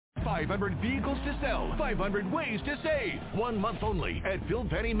500 vehicles to sell, 500 ways to save. 1 month only at Bill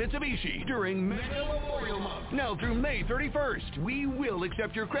Penny Mitsubishi during Mega Memorial Month. Now through May 31st, we will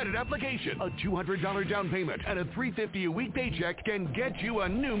accept your credit application. A $200 down payment and a $350 a week paycheck can get you a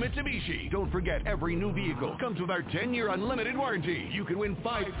new Mitsubishi. Don't forget, every new vehicle comes with our 10-year unlimited warranty. You can win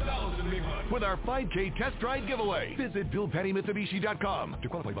 $5,000 with our 5K test drive giveaway. Visit BillPennyMitsubishi.com. To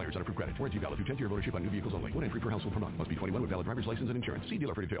qualify buyers on approved credit, warranty valid through 10th year of ownership on new vehicles only. One entry per household per month. Must be 21 with valid driver's license and insurance. See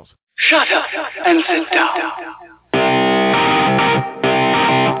dealer for details. Shut up and sit down.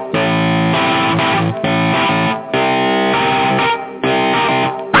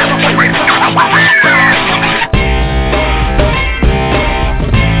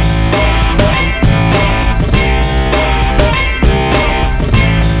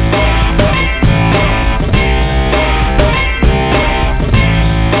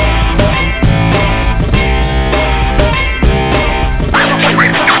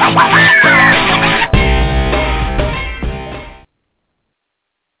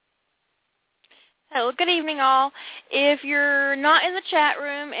 Hello, good evening all. If you're not in the chat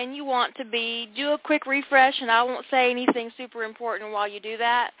room and you want to be, do a quick refresh and I won't say anything super important while you do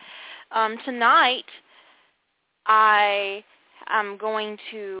that. Tonight, I am going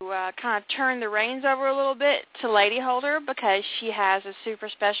to kind of turn the reins over a little bit to Lady Holder because she has a super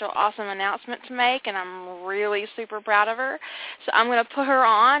special, awesome announcement to make, and I'm really super proud of her. So I'm going to put her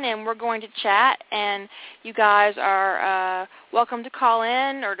on, and we're going to chat, and you guys are welcome to call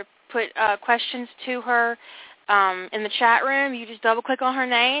in or to put questions to her in the chat room. You just double-click on her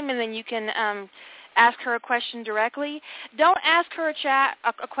name, and then you can ask her a question directly. Don't ask her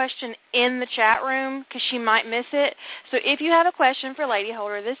a question in the chat room because she might miss it. So if you have a question for Lady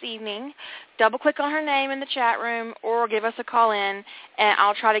Holder this evening, double-click on her name in the chat room or give us a call in, and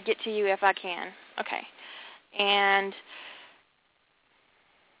I'll try to get to you if I can. Okay. And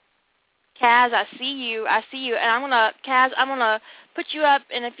Kaz, I see you, and Kaz, I'm gonna put you up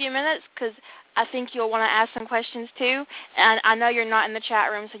in a few minutes because I think you'll want to ask some questions too. And I know you're not in the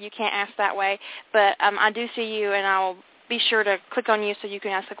chat room, so you can't ask that way. But I do see you, and I'll be sure to click on you so you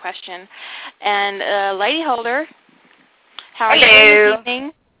can ask the question. And Lady Holder, how are you this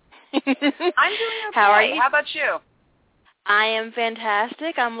evening? I'm doing okay. How are you? How about you? I am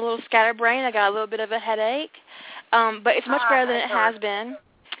fantastic. I'm a little scatterbrained. I got a little bit of a headache, but it's much better than it has been.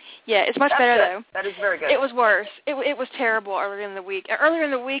 Yeah, it's much better, though. That is very good. It was worse. It was terrible earlier in the week. Earlier in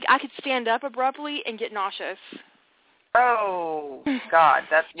the week, I could stand up abruptly and get nauseous. Oh, God.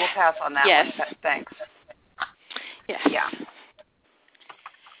 We'll pass on that yes. one. Thanks. Yes. Yeah.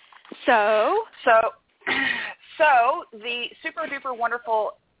 So the super-duper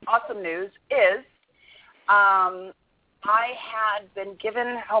wonderful, awesome news is I had been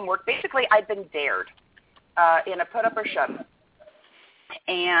given homework. Basically, I'd been dared in a put-up or shut-up.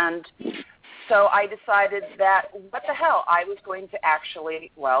 And so I decided that, what the hell, I was going to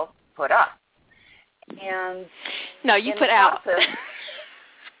actually, put up. And no, you put out.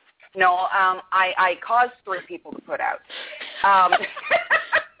 No, I caused 3 people to put out,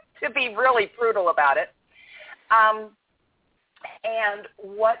 to be really brutal about it. And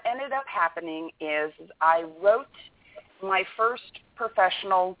what ended up happening is I wrote my first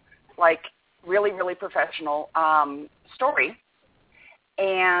professional, really, really professional story.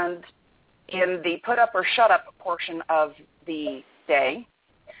 And in the put up or shut up portion of the day,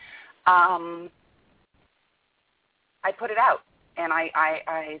 I put it out. And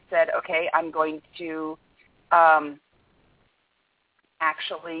I said, okay, I'm going to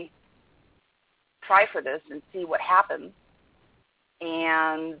actually try for this and see what happens.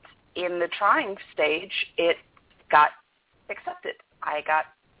 And in the trying stage, it got accepted. I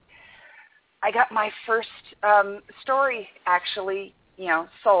got my first story actually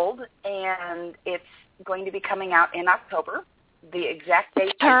sold, and it's going to be coming out in October. The exact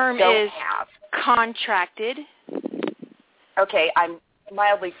date term I don't is have. Contracted. Okay, I'm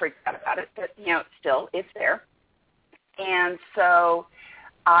mildly freaked out about it, but, still, it's there. And so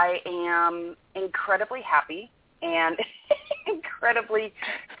I am incredibly happy and incredibly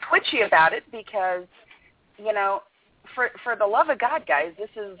twitchy about it because, for the love of God, guys,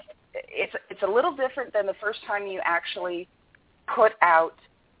 it's a little different than the first time you actually put out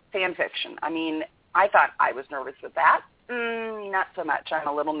fan fiction. I mean, I thought I was nervous with that. Not so much. I'm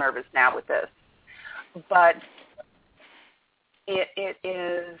a little nervous now with this. But it's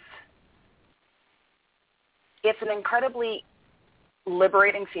an incredibly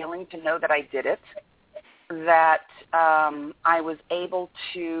liberating feeling to know that I did it, that I was able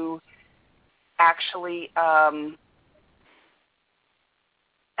to actually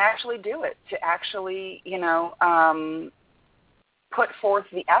do it, to actually, put forth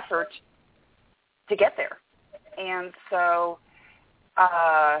the effort to get there. And so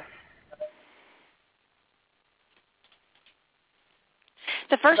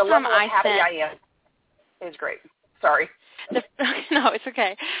the first time I happy I am is great. Sorry. No, it's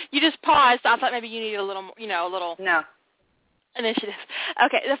okay. You just paused. I thought maybe you needed a little, a little initiative.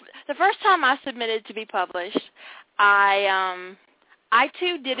 Okay. The first time I submitted to be published, I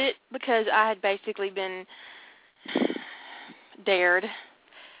too did it because I had basically been dared.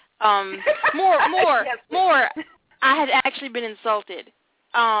 More. I had actually been insulted.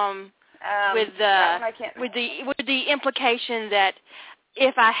 With the implication that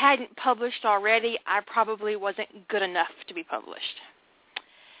if I hadn't published already, I probably wasn't good enough to be published.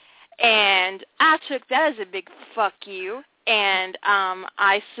 And I took that as a big fuck you, and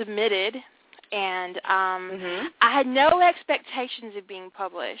I submitted, and I had no expectations of being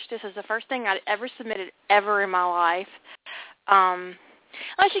published. This is the first thing I'd ever submitted ever in my life.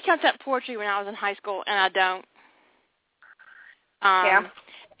 Unless you count that poetry when I was in high school, and I don't.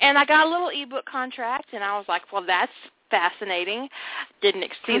 And I got a little ebook contract, and I was like, well, that's fascinating. Didn't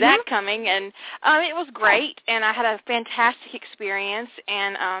see that coming, and it was great, and I had a fantastic experience,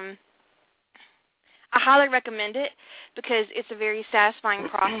 and I highly recommend it because it's a very satisfying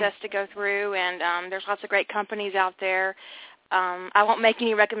process to go through, and there's lots of great companies out there. I won't make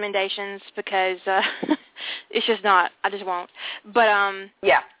any recommendations because it's just not. I just won't. But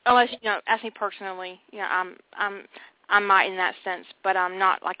unless ask me personally, I might in that sense, but I'm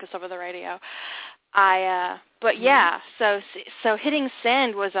not like this over the radio. So hitting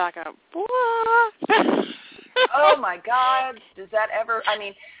send was like a what? Oh my God! Does that ever? I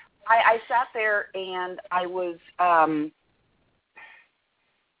mean, I sat there and I was. I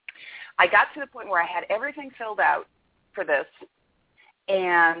got to the point where I had everything filled out for this,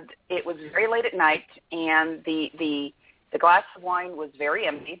 and it was very late at night, and the glass of wine was very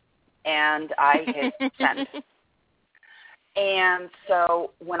empty, and I hit send. And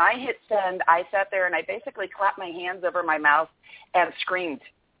so when I hit send, I sat there and I basically clapped my hands over my mouth and screamed,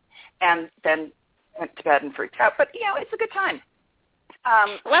 and then went to bed and freaked out. But it's a good time.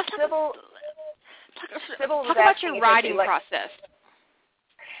 Sybil talk about your writing process.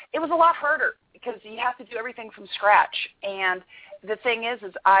 It was a lot harder because you have to do everything from scratch. And the thing is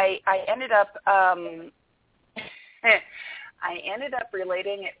I ended up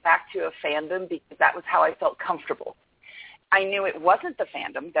relating it back to a fandom because that was how I felt comfortable. I knew it wasn't the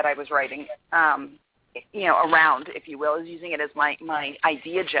fandom that I was writing, around, if you will, I was using it as my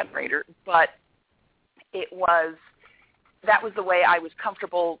idea generator, but that was the way I was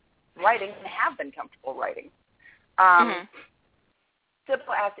comfortable writing and have been comfortable writing.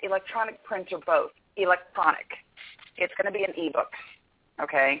 Sybil asked electronic print or both. Electronic. It's going to be an ebook,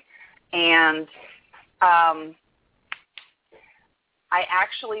 okay? And I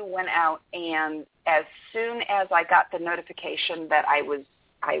actually went out, and as soon as I got the notification that I was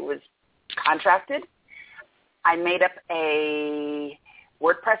contracted, I made up a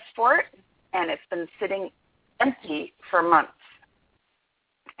WordPress for it, and it's been sitting empty for months.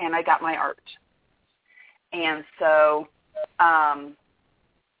 And I got my art. And so I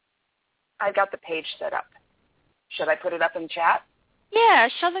got the page set up. Should I put it up in chat? Yeah,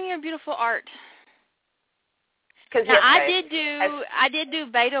 show them your beautiful art. Now, I did do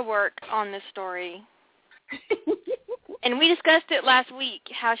beta work on this story, and we discussed it last week.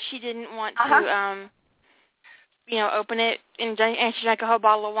 How she didn't want to, open it and she drank a whole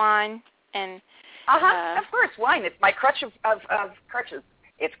bottle of wine. And of course, wine. It's my crutch of crutches.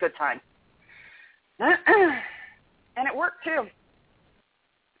 It's good time, and it worked too.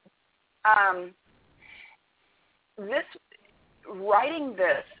 Writing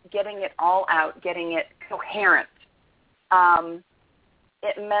this, getting it all out, getting it coherent.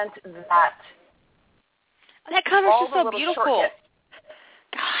 It meant that cover's just so beautiful. God,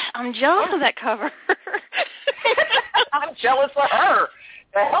 I'm jealous of that cover. I'm jealous of her.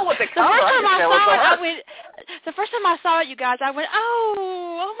 The hell with the cover. The first time I saw it, you guys, I went,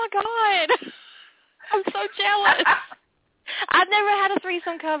 oh my God. I'm so jealous. I've never had a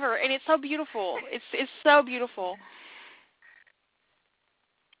threesome cover, and it's so beautiful. It's so beautiful.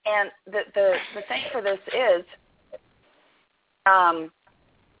 And the thing for this is,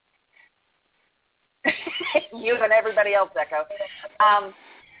 you and everybody else, Echo.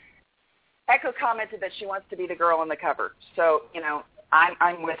 Echo commented that she wants to be the girl on the cover. So,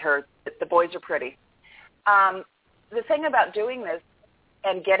 I'm with her. The boys are pretty. The thing about doing this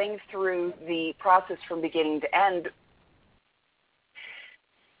and getting through the process from beginning to end,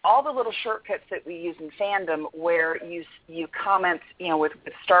 all the little shortcuts that we use in fandom where you comment, with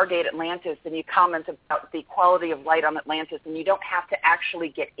Stargate Atlantis, and you comment about the quality of light on Atlantis, and you don't have to actually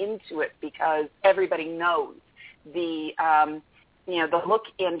get into it because everybody knows the look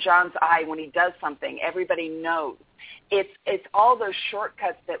in John's eye when he does something. Everybody knows. It's all those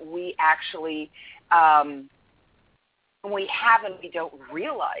shortcuts that we actually we have and we don't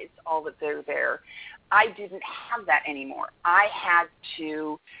realize all that they're there. I didn't have that anymore. I had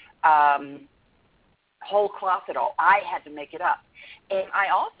to whole cloth it all. I had to make it up. And I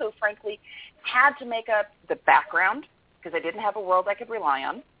also, frankly, had to make up the background because I didn't have a world I could rely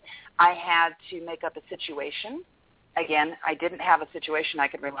on. I had to make up a situation. Again, I didn't have a situation I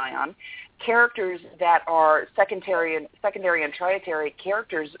could rely on. Characters that are secondary and tertiary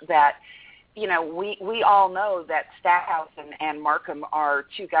characters that, we all know that Stackhouse and Markham are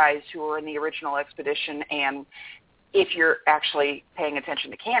two guys who were in the original expedition, and if you're actually paying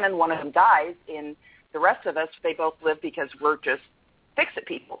attention to canon, one of them dies. In the rest of us, they both live because we're just fix-it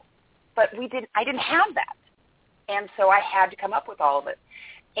people. But I didn't have that. And so I had to come up with all of it.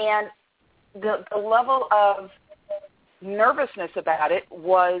 And the level of nervousness about it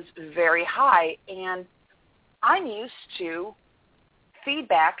was very high, and I'm used to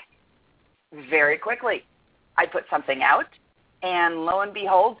feedback very quickly. I put something out, and lo and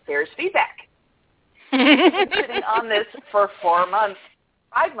behold, there's feedback. I've been sitting on this for 4 months,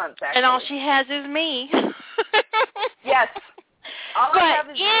 5 months actually. And all she has is me. Yes. But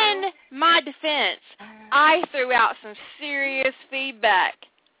in my defense, I threw out some serious feedback.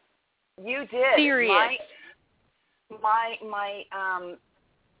 You did. Serious.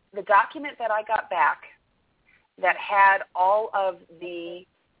 The document that I got back that had all of the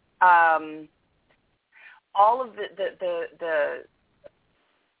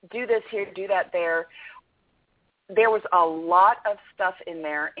do this here, do that there. There was a lot of stuff in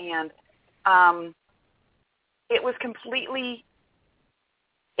there, and it was completely.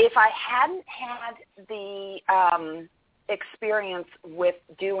 If I hadn't had the experience with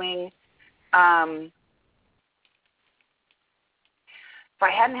doing, if I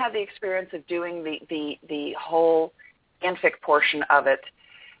hadn't had the experience of doing the whole infic portion of it,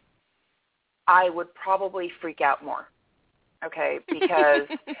 I would probably freak out more. Okay, because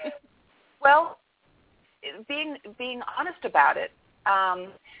well, being honest about it,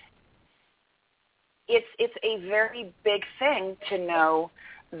 it's a very big thing to know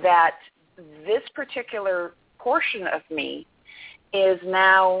that this particular portion of me is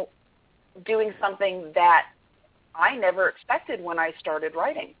now doing something that I never expected when I started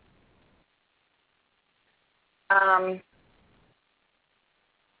writing. How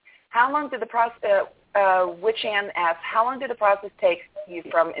long did the process? Witch Ann asks, how long did the process take you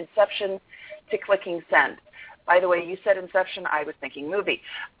from inception to clicking send? By the way, you said inception. I was thinking movie.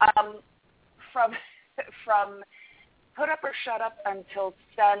 From put up or shut up until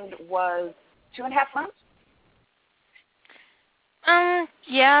send was 2.5 months.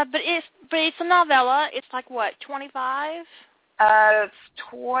 Yeah, but it's a novella. It's like what, 25? It's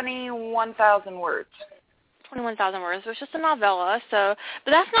 21,000 words. 21,000 words. So it's just a novella. So,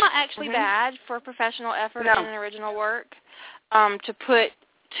 but that's not actually bad for professional effort in an original work. To put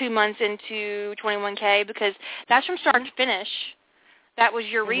 2 months into 21K, because that's from start to finish. That was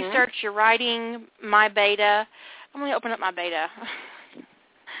your research, your writing, my beta. I'm going to open up my beta.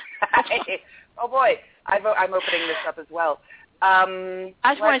 Oh boy, I'm opening this up as well. I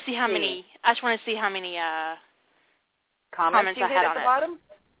just want to see how many. I just want to see how many comments you I had at on the it. bottom.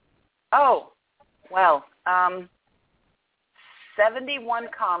 Oh, well, 71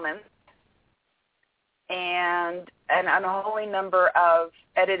 comments and an unholy number of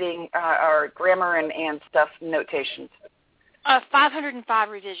editing or grammar and stuff notations. 505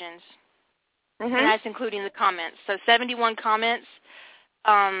 revisions. And that's including the comments. So 71 comments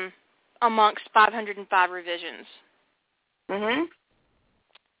amongst 505 revisions.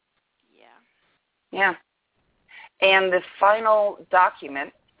 Yeah. And the final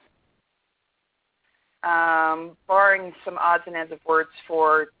document, barring some odds and ends of words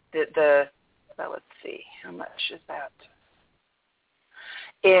for the well, let's see, how much is that?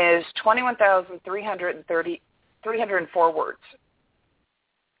 Is 21,304 words.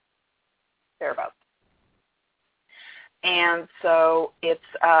 Thereabouts. And so it's,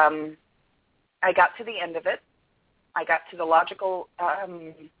 I got to the end of it. I got to the logical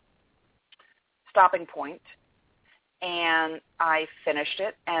stopping point, and I finished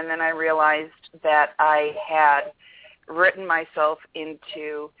it, and then I realized that I had written myself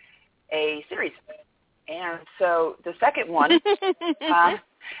into a series. And so the second one is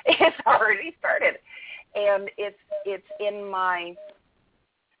already started, and it's in my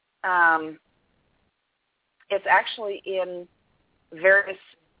it's actually in various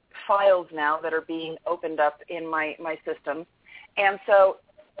files now that are being opened up in my system. And so,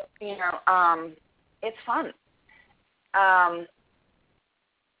 it's fun. And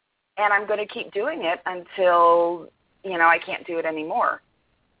I'm going to keep doing it until, I can't do it anymore.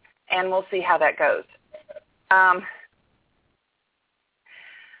 And we'll see how that goes.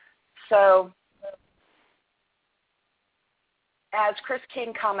 So, as Chris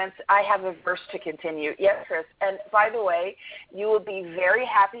King comments, I have a verse to continue. Yes, Chris. And by the way, you will be very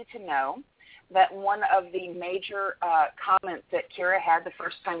happy to know that one of the major comments that Kira had the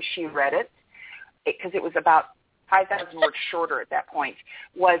first time she read it, because it was about 5,000 words shorter at that point,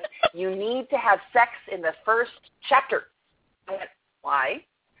 was you need to have sex in the first chapter. I went, why?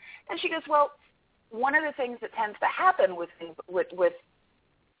 And she goes, well, one of the things that tends to happen with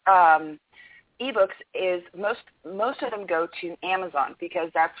ebooks is most of them go to Amazon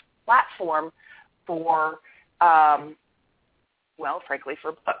because that's a platform for, frankly,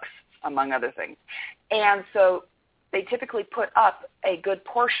 for books, among other things. And so they typically put up a good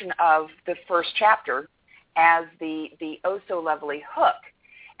portion of the first chapter as the oh-so-lovely hook.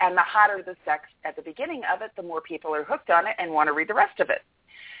 And the hotter the sex at the beginning of it, the more people are hooked on it and want to read the rest of it.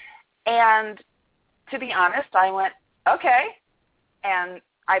 And to be honest, I went, okay. And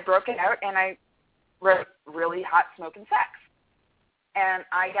I broke it out and I wrote really hot smoking sex. And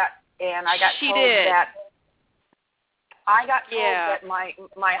I got told that my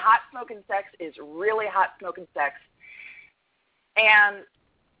hot smoking sex is really hot smoking sex. And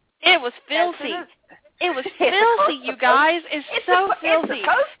it was filthy. It was filthy, you guys. It's so filthy. It's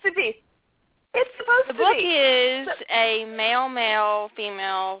supposed to be. It's supposed to be. The book is a male,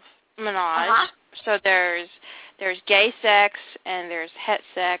 female menage. So there's gay sex and there's het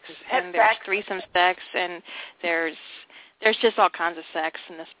sex and there's threesome sex and there's just all kinds of sex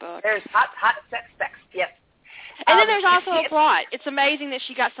in this book. There's hot sex, yes. And then there's also a plot. It's amazing that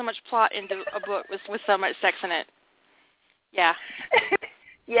she got so much plot into a book with so much sex in it. Yeah.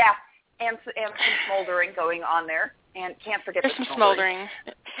 Yeah, and some smoldering going on there. And can't forget there's some smoldering.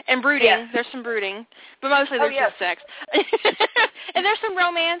 And brooding. Yes. There's some brooding. But mostly there's just sex. And there's some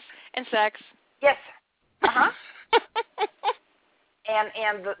romance and sex. Yes. And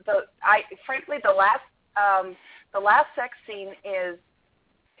frankly the last sex scene is,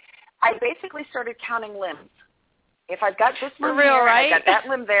 I basically started counting limbs. If I've got this limb here, right? and I've got that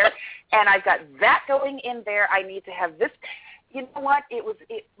limb there, and I've got that going in there, I need to have this. You know what?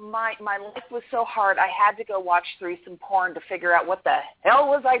 My life was so hard. I had to go watch threesome porn to figure out what the hell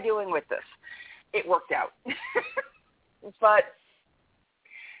was I doing with this. It worked out. But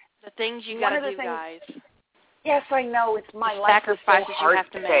the things you got to do, guys. Yes, I know. It's my life. Sacrifices so hard you have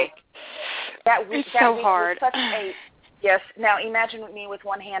to make. It's so hard. Yes. Now imagine me with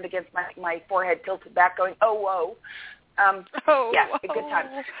one hand against my forehead tilted back, going, "Oh, whoa." Yeah, a good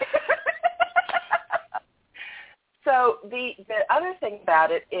time. So the other thing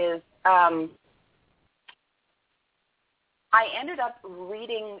about it is, I ended up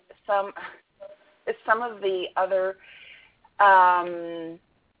reading some of the other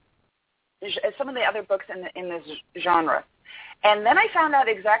books in this genre, and then I found out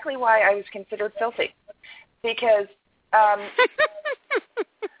exactly why I was considered filthy, because I'm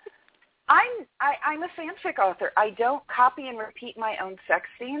a fanfic author. I don't copy and repeat my own sex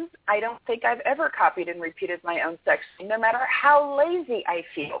scenes. I don't think I've ever copied and repeated my own sex scene, no matter how lazy I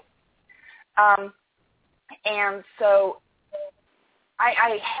feel. And so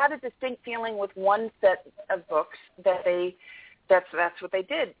I had a distinct feeling with one set of books that that's what they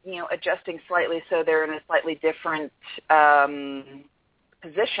did, adjusting slightly so they're in a slightly different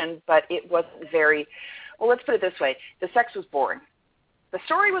position, but it wasn't very, well, let's put it this way. The sex was boring. The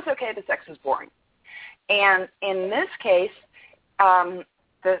story was okay, the sex was boring. And in this case, the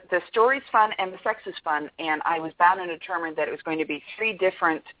story's fun and the sex is fun, and I was bound and determined that it was going to be three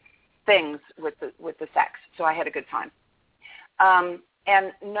different things with the sex, so I had a good time.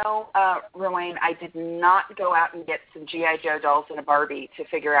 And no, Ruane, I did not go out and get some G.I. Joe dolls and a Barbie to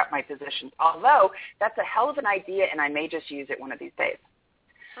figure out my positions, although that's a hell of an idea, and I may just use it one of these days.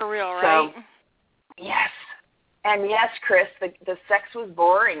 For real, right? So, yes. And yes, Chris, the sex was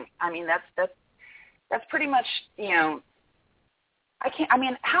boring. I mean, that's pretty much, how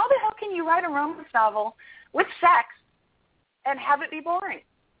the hell can you write a romance novel with sex and have it be boring?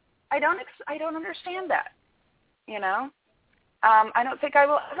 I don't understand that, I don't think I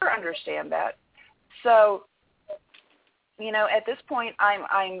will ever understand that. So, at this point,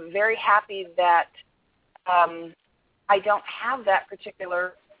 I'm very happy that I don't have that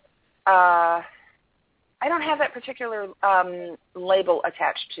particular I don't have that particular label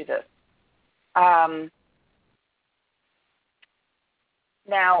attached to this.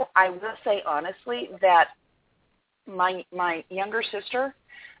 Now, I will say honestly that my younger sister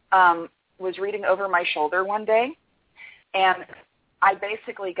was reading over my shoulder one day, and I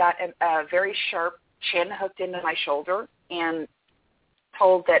basically got a very sharp chin hooked into my shoulder and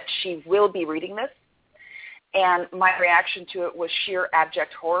told that she will be reading this. And my reaction to it was sheer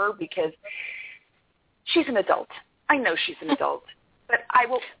abject horror because she's an adult. I know she's an adult. But I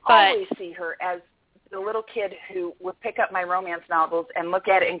will always see her as the little kid who would pick up my romance novels and look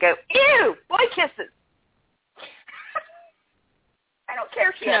at it and go, ew, boy kisses. I don't care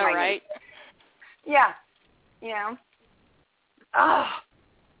if she had my right? Name. Yeah. You know? Oh,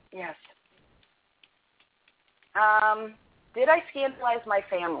 yes. Did I scandalize my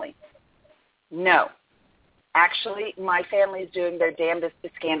family? No. Actually, my family is doing their damnedest to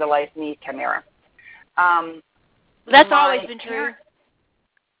scandalize me, Tamara. That's always been true.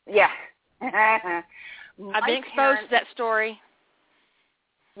 Yeah. I've been exposed to that story.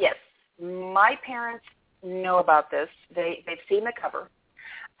 Yes. My parents know about this. They've seen the cover.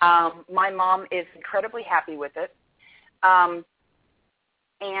 My mom is incredibly happy with it. And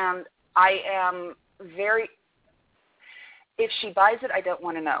I am very, if she buys it, I don't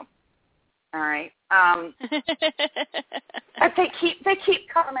want to know. All right. But they keep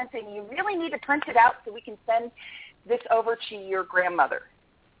commenting, you really need to print it out so we can send this over to your grandmother.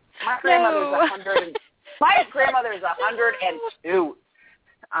 My grandmother is 100. My grandmother is 102.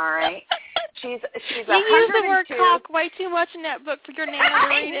 All right. She's 102. You use the word cock way too much in that book for your nana to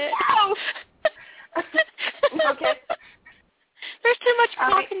read it. Okay. There's too much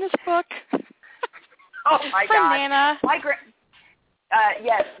cock in this book. Oh my God. Nana.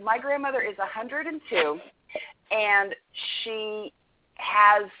 Yes, my grandmother is 102, and she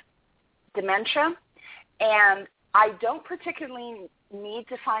has dementia, and I don't particularly need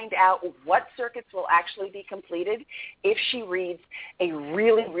to find out what circuits will actually be completed if she reads a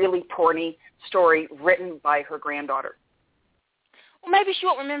really, really porny story written by her granddaughter. Well, maybe she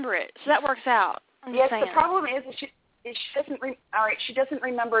won't remember it, so that works out. Yes, the problem is that she doesn't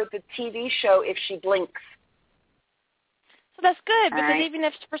remember the TV show if she blinks. So that's good, because even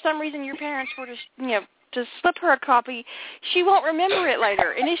if for some reason your parents were to slip her a copy, she won't remember it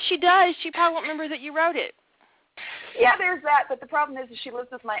later. And if she does, she probably won't remember that you wrote it. Yeah, there's that, but the problem is that she lives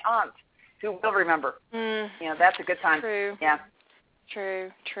with my aunt, who will remember. That's a good time. True. Yeah.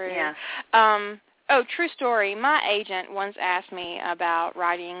 True. Yeah. True story. My agent once asked me about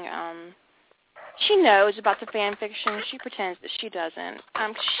writing. She knows about the fan fiction. She pretends that she doesn't,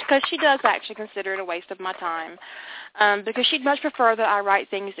 because she does actually consider it a waste of my time, because she'd much prefer that I write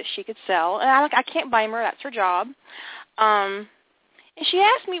things that she could sell. And I can't blame her. That's her job. And she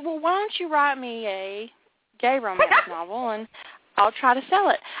asked me, well, why don't you write me a gay romance novel, and I'll try to sell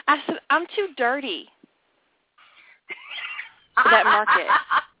it. I said, I'm too dirty for that market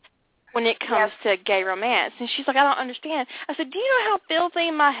when it comes to gay romance. And she's like, I don't understand. I said, do you know how filthy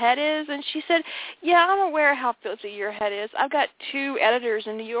my head is? And she said, yeah, I'm aware how filthy your head is. I've got 2 editors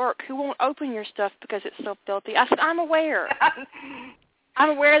in New York who won't open your stuff because it's so filthy. I said, I'm aware. I'm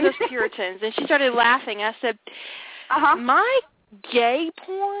aware of those Puritans. And she started laughing. I said, my gay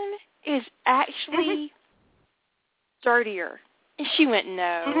porn is actually dirtier. And she went,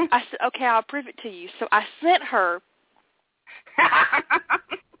 no. I said, okay, I'll prove it to you. So I sent her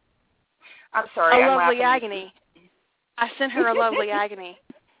I'm sorry. a lovely agony. I sent her a lovely agony.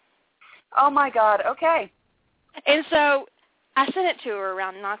 Oh, my God. Okay. And so I sent it to her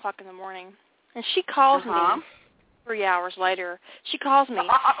around 9 o'clock in the morning. And she calls me 3 hours later. She calls me,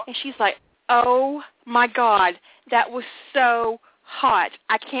 and she's like, oh, my God, that was so hot.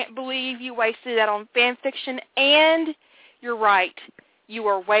 I can't believe you wasted that on fan fiction, and you're right. You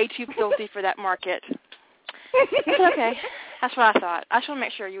are way too filthy for that market. I said, okay. That's what I thought. I just want to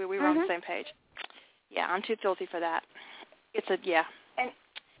make sure we were on the same page. Yeah, I'm too filthy for that. And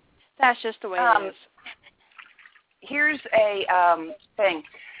that's just the way it is. Here's a thing,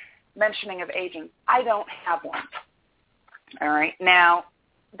 mentioning of agents. I don't have one. All right. Now,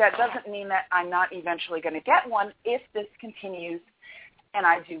 that doesn't mean that I'm not eventually going to get one if this continues and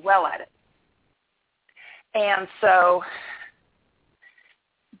I do well at it. And so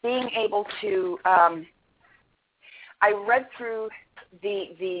being able to, I read through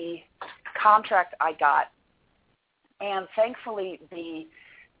the contract I got, and thankfully the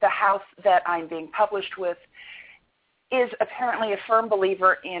house that I'm being published with is apparently a firm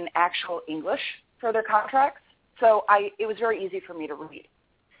believer in actual English for their contracts. So it was very easy for me to read.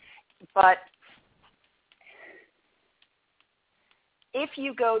 But if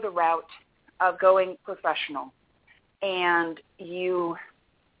you go the route of going professional, and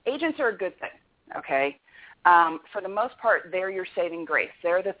agents are a good thing, okay? For the most part, they're your saving grace.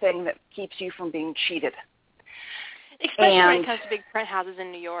 They're the thing that keeps you from being cheated. Especially when it comes to big print houses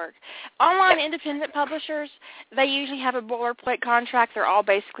in New York. Online independent publishers, they usually have a boilerplate contract. They're all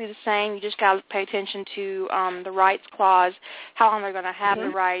basically the same. You just got to pay attention to the rights clause, how long they're going to have the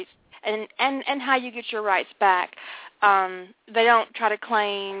rights, and how you get your rights back. They don't try to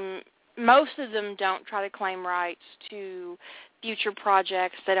claim, most of them don't try to claim rights to future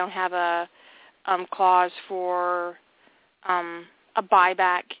projects. They don't have a clause for a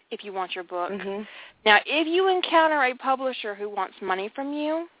buyback if you want your book. Now, if you encounter a publisher who wants money from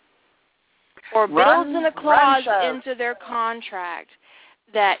you or builds in a clause into their contract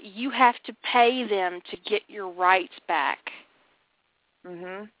that you have to pay them to get your rights back,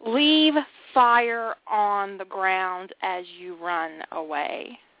 leave fire on the ground as you run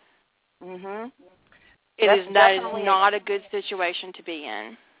away. That is not a good situation to be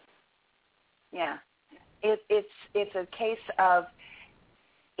in. Yeah. It's a case of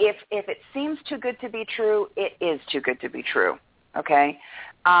if it seems too good to be true, it is too good to be true. Okay?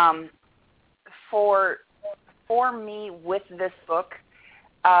 For me with this book,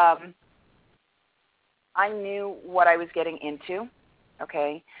 I knew what I was getting into.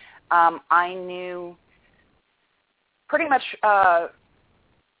 Okay? I knew pretty much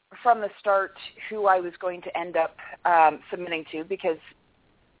from the start who I was going to end up submitting to, because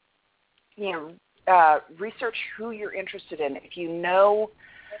research who you're interested in. If you know,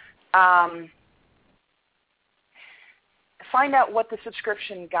 find out what the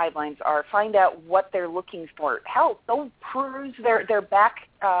subscription guidelines are. Find out what they're looking for. Hell, go peruse their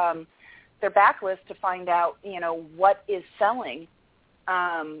backlist to find out, what is selling,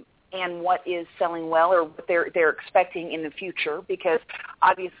 and what is selling well, or what they're expecting in the future. Because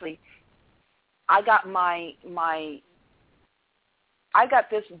obviously, I got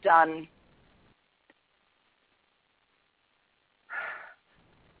this done.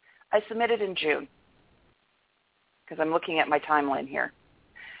 I submitted in June because I'm looking at my timeline here.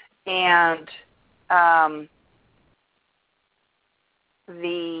 And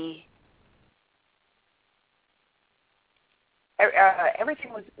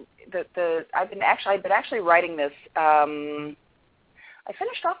everything was I've been actually writing this. I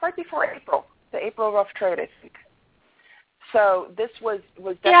finished off right before April, the April rough trade, I think. So this was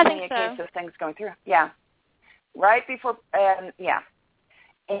definitely a case of things going through. Yeah, right before,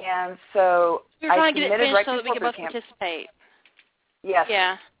 And so I submitted right so that we before could boot both camp. participate. Yes.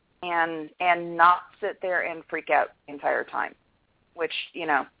 Yeah. And not sit there and freak out the entire time, which,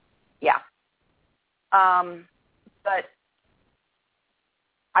 yeah. But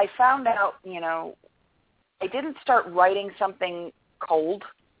I found out, I didn't start writing something cold,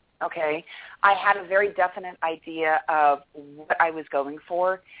 okay? I had a very definite idea of what I was going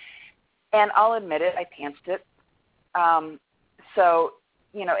for, and I'll admit it, I pantsed it. So,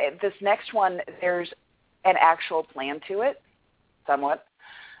 this next one, there's an actual plan to it, somewhat.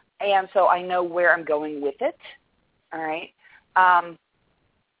 And so I know where I'm going with it, all right?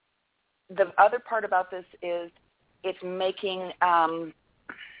 The other part about this is it's making,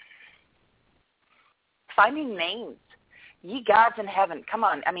 finding names. Ye gods in heaven, come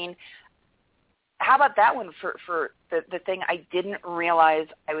on. I mean, how about that one for the thing I didn't realize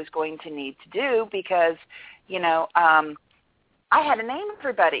I was going to need to do because, I had to name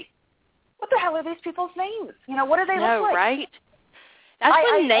everybody. What the hell are these people's names? What do they look like? Right? That's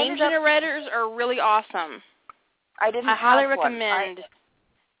when name generators are really awesome. I highly recommend.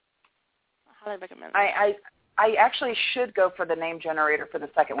 I highly recommend. I actually should go for the name generator for the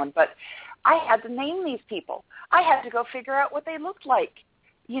second one, but I had to name these people. I had to go figure out what they looked like,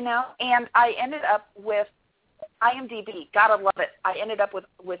 and I ended up with IMDb. Gotta love it. I ended up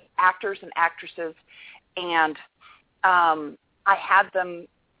with actors and actresses, and I had them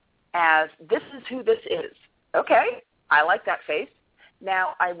as, this is who this is. Okay, I like that face.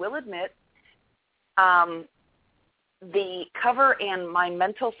 Now, I will admit, the cover and my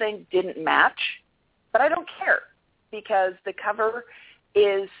mental thing didn't match, but I don't care because the cover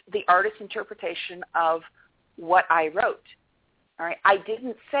is the artist's interpretation of what I wrote. All right, I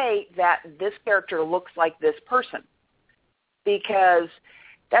didn't say that this character looks like this person because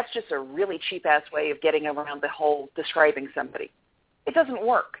that's just a really cheap-ass way of getting around the whole describing somebody. It doesn't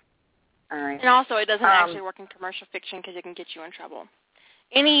work. All right. And also, it doesn't actually work in commercial fiction because it can get you in trouble.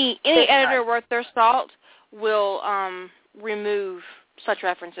 Any editor worth their salt will remove such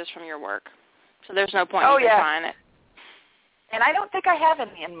references from your work. So there's no point in trying it. And I don't think I have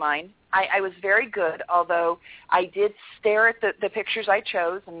any in mine. I was very good, although I did stare at the pictures I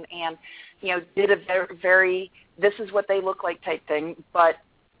chose and did a very this is what they look like type thing. But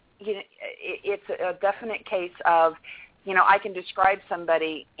it's a definite case of, I can describe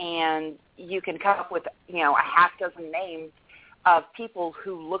somebody and you can come up with, a half dozen names of people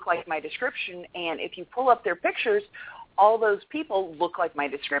who look like my description. And if you pull up their pictures, all those people look like my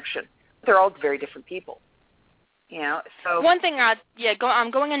description. They're all very different people. So one thing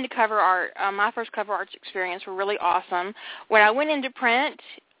I'm going into cover art. My first cover arts experience were really awesome. When I went into print,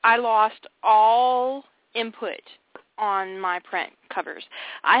 I lost all input on my print covers.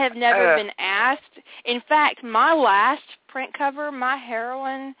 I have never been asked. In fact, my last print cover, my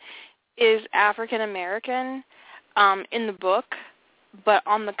heroine is African American in the book, but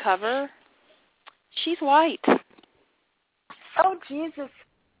on the cover, she's white. Oh, Jesus.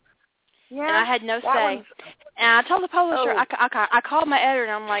 Yeah, and I had no say. And I told the publisher, I called my editor,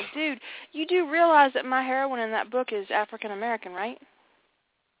 and I'm like, dude, you do realize that my heroine in that book is African American, right?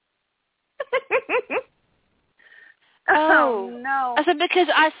 Oh, no. I said, because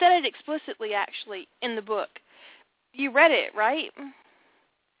I said it explicitly, actually, in the book. You read it, right?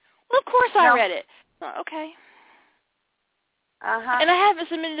 Well, of course I read it. Oh, okay. Uh-huh. And I haven't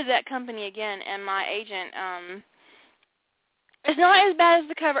submitted to that company again, and my agent, it's not as bad as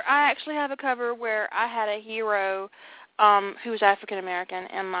the cover. I actually have a cover where I had a hero who was African American,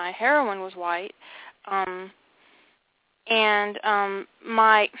 and my heroine was white.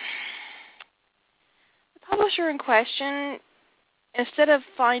 My publisher in question, instead of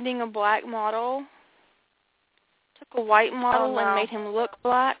finding a black model, took a white model and made him look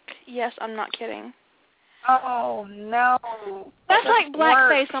black. Yes, I'm not kidding. Oh, no. That's like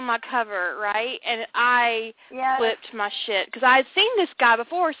blackface on my cover, right? And I flipped my shit because I had seen this guy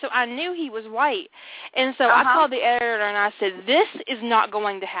before, so I knew he was white. And so I called the editor and I said, this is not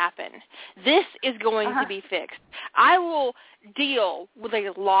going to happen. This is going to be fixed. I will deal with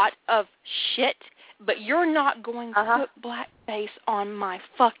a lot of shit, but you're not going to put blackface on my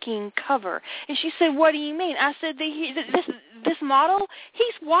fucking cover. And she said, what do you mean? I said, this model,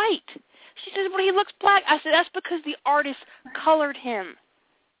 he's white. She said, well, he looks black. I said, that's because the artist colored him.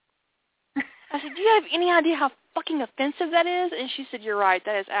 I said, do you have any idea how fucking offensive that is? And she said, you're right.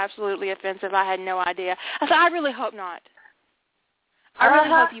 That is absolutely offensive. I had no idea. I said, I really hope not. I really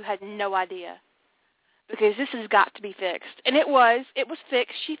hope you had no idea. Because this has got to be fixed. And it was. It was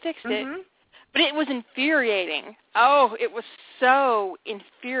fixed. She fixed it. But it was infuriating. Oh, it was so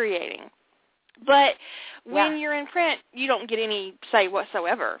infuriating. But when you're in print, you don't get any say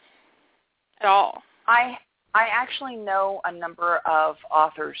whatsoever at all. I actually know a number of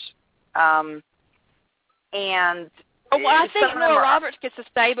authors, and I think Nora Roberts gets a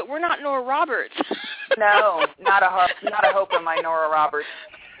say, but we're not Nora Roberts. No, not a hope am I Nora Roberts.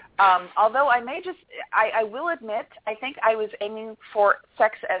 Although I will admit, I think I was aiming for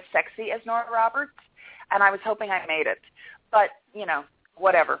sex as sexy as Nora Roberts, and I was hoping I made it. But,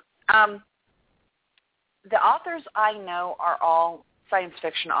 whatever. The authors I know are all science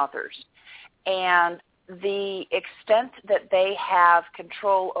fiction authors, and the extent that they have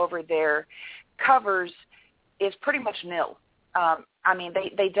control over their covers is pretty much nil.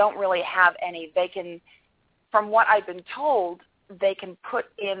 They don't really have any. They can, from what I've been told, they can put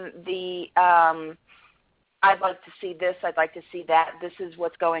in the, I'd like to see this, I'd like to see that, this is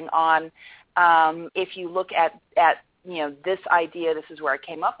what's going on. If you look at this idea, this is where I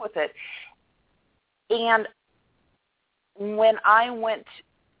came up with it. And when I went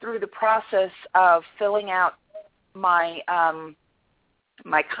through the process of filling out my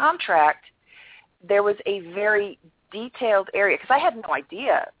my contract, there was a very detailed area, because I had no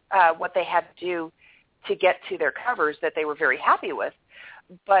idea what they had to do to get to their covers that they were very happy with.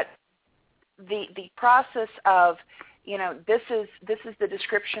 But the process of, this is the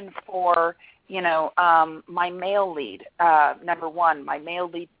description for, my male lead, number one, my male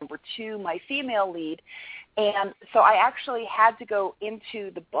lead, number two, my female lead. And so I actually had to go into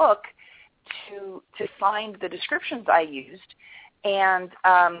the book to find the descriptions I used. And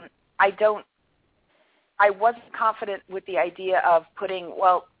I wasn't confident with the idea of putting,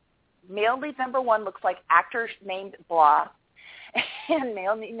 male lead number one looks like actor named blah, and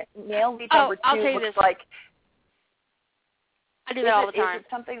male lead number two looks like. I do that all the time. Is it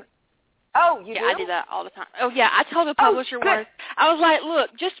something? Oh, you do? Yeah, I do that all the time. Oh, yeah, I told the publisher once. I was like,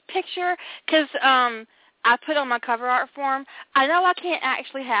 look, just picture, because I put on my cover art form, I know I can't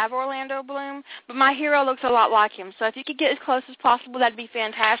actually have Orlando Bloom, but my hero looks a lot like him. So if you could get as close as possible, that'd be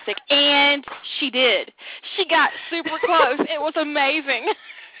fantastic. And she did. She got super close. It was amazing.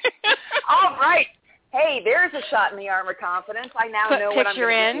 All right. hey, there's a shot in the arm of confidence. I now know what I'm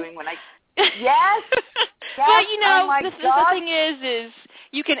going to be doing when I. Yes. Well, you know, oh the thing is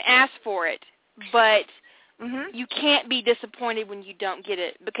you can ask for it, but mm-hmm. you can't be disappointed when you don't get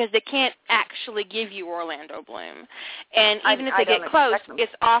it because they can't actually give you Orlando Bloom. And even if they get close,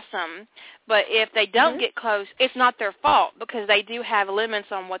 it's awesome. But if they don't get close, it's not their fault because they do have limits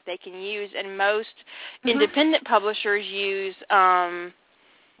on what they can use, and most independent publishers use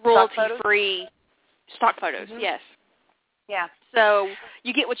royalty-free stock photos. Yes. Yeah. So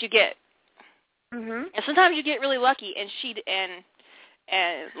you get what you get. Mm-hmm. And sometimes you get really lucky, and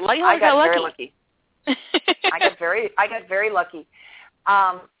Lady I got lucky. very lucky. I got very lucky.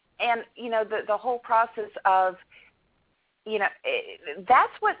 And you know, the whole process of, you know,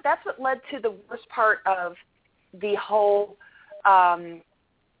 that's what led to the worst part of the whole, you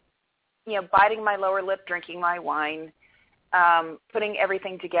know, biting my lower lip, drinking my wine, putting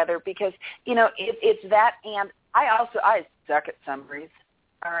everything together because, you know, it's that, and I suck at summaries.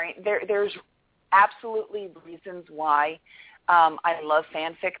 All right, there's absolutely reasons why I love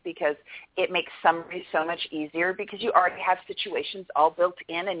fanfic because it makes summaries so much easier because you already have situations all built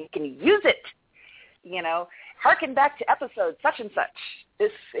in and you can use it. You know, harken back to episode such and such.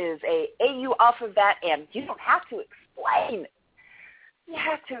 This is a AU off of that, and you don't have to explain. You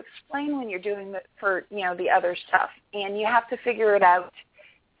have to explain when you're doing it for, you know, the other stuff, and you have to figure it out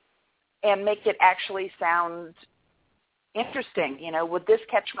and make it actually sound interesting. You know, would this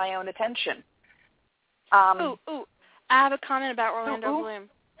catch my own attention? I have a comment about Orlando Bloom.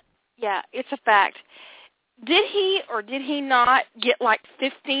 Yeah, it's a fact. Did he or did he not get like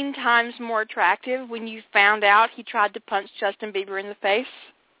 15 times more attractive when you found out he tried to punch Justin Bieber in the face?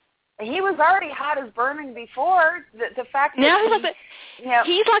 He was already hot as burning before. The fact that now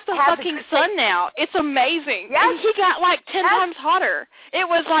he's like the fucking sun now. It's amazing. Yes. And he got like 10 times hotter. It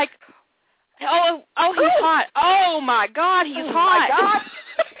was like, oh, he's hot. Oh my God, he's hot. Oh my God.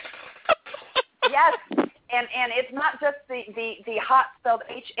 Yes. And it's not just the hot spelled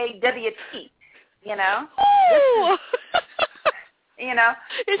HAWT, you know? Ooh. You know?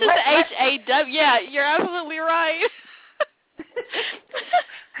 It's just HAW. Yeah, you're absolutely right.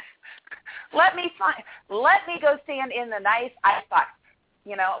 Let me go stand in the nice icebox.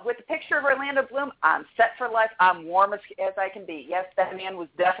 You know, with the picture of Orlando Bloom, I'm set for life. I'm warm as I can be. Yes, that man was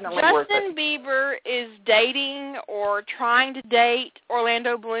definitely worth it. Justin Bieber is dating or trying to date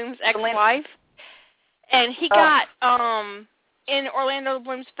Orlando Bloom's ex-wife. And he got in Orlando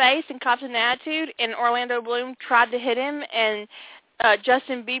Bloom's face and copped an attitude, and Orlando Bloom tried to hit him, and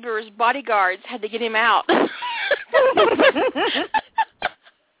Justin Bieber's bodyguards had to get him out.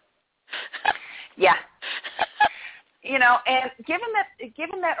 Yeah. You know, and given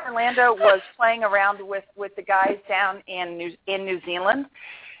that Orlando was playing around with the guys down in New Zealand,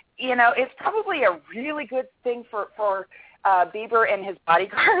 you know, it's probably a really good thing for Bieber and his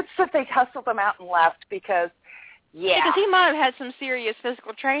bodyguards that they hustled him out and left because, because he might have had some serious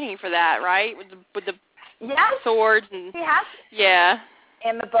physical training for that, right? With the swords and he has. Yeah.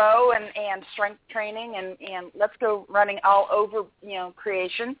 And the bow and strength training and let's go running all over, you know,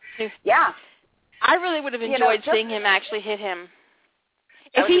 creation. Yeah. I really would have enjoyed seeing him actually hit him.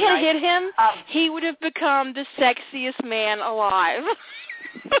 If he had hit him, he would have become the sexiest man alive.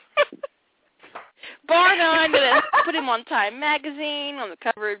 Bar none, gonna put him on Time Magazine, on the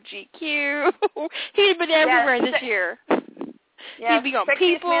cover of GQ. He'd been everywhere this year. Yeah, he'd be on sexiest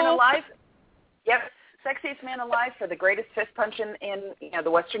People. Man alive. Yep, sexiest man alive for the greatest fist punch in you know, the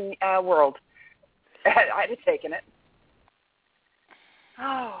Western world. I'd have taken it.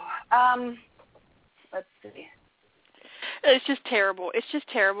 Oh, let's see. It's just terrible. It's just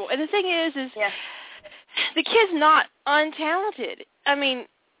terrible. And the thing is the kid's not untalented. I mean,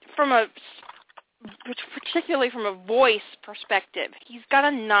 particularly from a voice perspective. He's got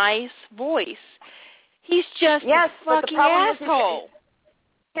a nice voice. He's just a fucking asshole.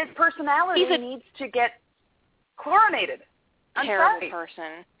 His personality needs to get chlorinated. Terrible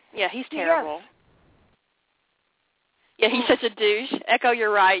person. Yeah, he's terrible. Yeah, he's such a douche. Echo,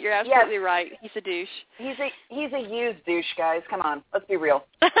 you're right. You're absolutely right. He's a douche. He's a used douche, guys. Come on, let's be real.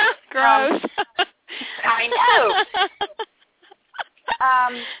 Gross. I know.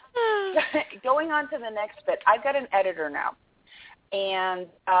 Going on to the next bit, I've got an editor now, and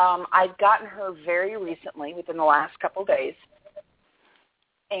I've gotten her very recently, within the last couple days,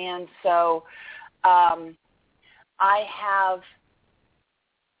 and so I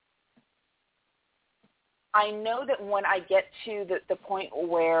know that when I get to the point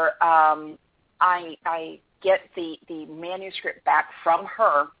where I get the manuscript back from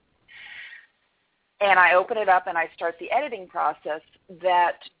her, and I open it up and I start the editing process,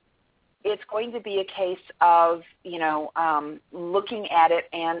 that it's going to be a case of, looking at it,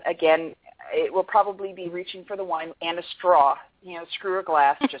 and again, it will probably be reaching for the wine and a straw. Screw a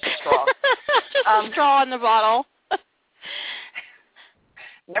glass, just a straw. Just a straw in the bottle.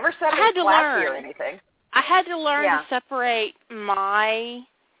 Never said it was flashy or anything. I had to learn to separate my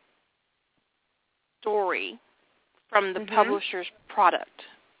story from the publisher's product.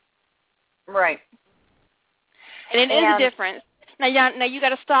 Right. And it is a difference. Now you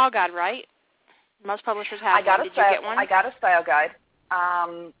got a style guide, right? Most publishers have one. Did you get one? I got a style guide.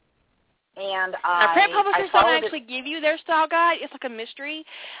 Now, print publishers don't actually give you their style guide. It's like a mystery.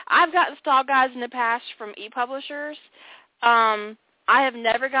 I've gotten style guides in the past from e-publishers. I have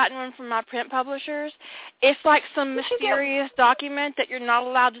never gotten one from my print publishers. It's like some mysterious document that you're not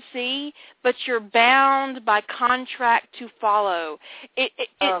allowed to see, but you're bound by contract to follow.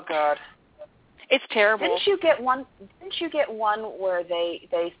 Oh, God. It's terrible. Didn't you get one where they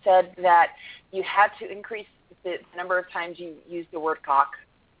said that you had to increase the number of times you used the word cock?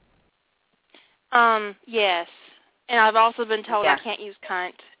 Yes. And I've also been told I can't use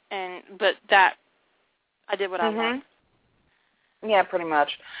cunt, but that I did what I wanted. Yeah, pretty much.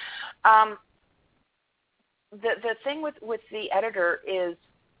 The thing with the editor is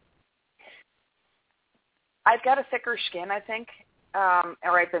I've got a thicker skin, I think,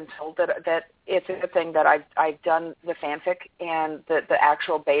 or I've been told that it's a good thing that I've done the fanfic and the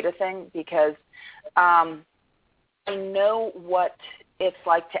actual beta thing, because I know what it's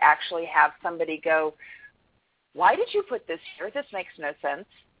like to actually have somebody go, why did you put this here? This makes no sense.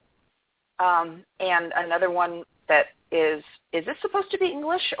 And another one that is this supposed to be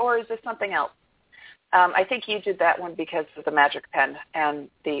English or is this something else? I think you did that one because of the magic pen and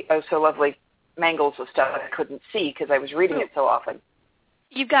the oh-so-lovely mangles of stuff I couldn't see because I was reading it so often.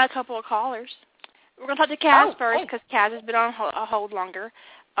 You've got a couple of callers. We're going to talk to Kaz first because Kaz has been on a hold longer.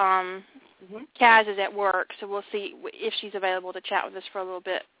 Kaz is at work, so we'll see if she's available to chat with us for a little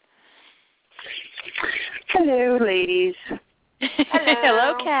bit. Hello, ladies.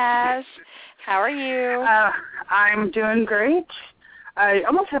 Hello, Kaz. How are you? I'm doing great. I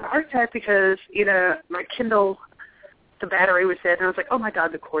almost had a heart attack because, my Kindle, the battery was dead, and I was like, oh, my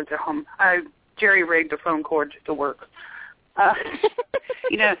God, the cord's at home. I jerry-rigged the phone cord to work.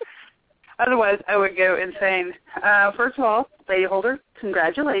 Otherwise I would go insane. First of all, Lady Holder,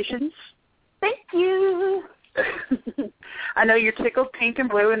 congratulations. Thank you. I know you're tickled pink and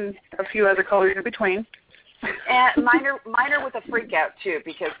blue and a few other colors in between. And mine are with a freak out too,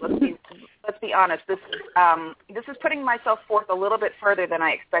 because let's be honest, this is putting myself forth a little bit further than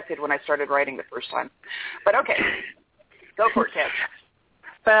I expected when I started writing the first time. But okay, go for it, Kaz.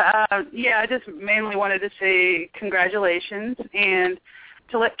 But I just mainly wanted to say congratulations and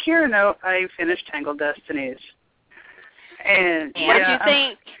to let Kira know I finished Tangled Destinies. And what did you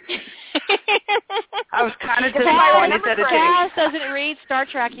think? I was kind of disappointed that it didn't. Kaz doesn't read Star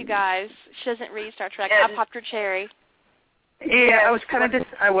Trek, you guys. She doesn't read Star Trek. I popped her cherry. Yeah, I was kind of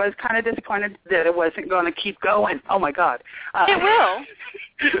disappointed that it wasn't going to keep going. Oh my God! It will.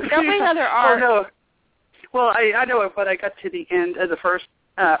 There'll be another arc. Oh no. Well, I know it, but I got to the end of the first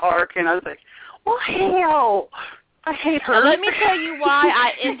arc, and I was like, well, hell, I hate her. Now, let me tell you why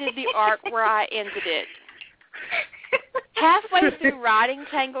I ended the arc where I ended it. Halfway through writing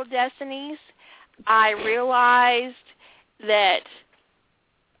Tangled Destinies, I realized that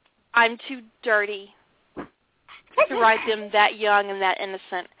I'm too dirty to write them that young and that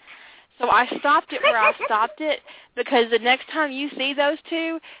innocent. So I stopped it where I stopped it, because the next time you see those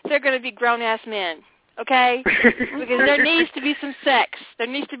two, they're going to be grown-ass men, okay? Because there needs to be some sex. There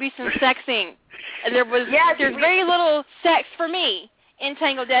needs to be some sexing. And there's very little sex for me in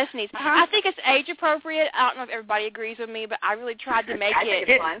Tangled Destinies. I think it's age appropriate. I don't know if everybody agrees with me, but I really tried to make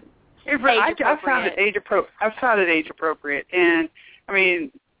it fun. I found it age appropriate, and I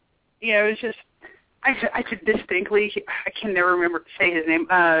mean, it's just I could distinctly, I can never remember say his name,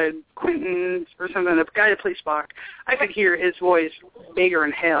 Quentin or something. The guy that plays Spock, I could hear his voice bigger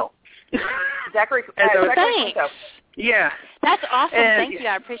than hell. Zachary. Thanks. Yeah. That's awesome. Thank you.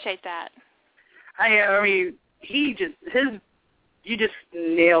 I appreciate that. I mean, you just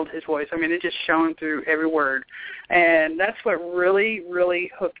nailed his voice. I mean, it just shone through every word. And that's what really,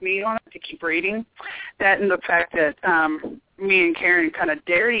 really hooked me on it to keep reading. That and the fact that me and Karen kind of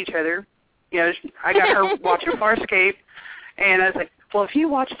dared each other. I got her watching Farscape, and I was like, well, if you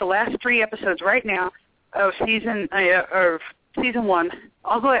watch the last 3 episodes right now of season 1,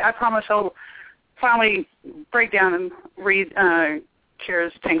 I promise I'll finally break down and read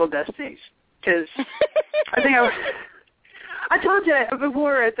Kira's Tangled Destinies. Because I think I told you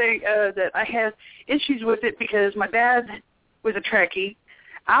before, I think, that I had issues with it because my dad was a Trekkie,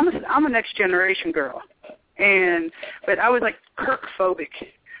 I'm a next generation girl, but I was like Kirk phobic,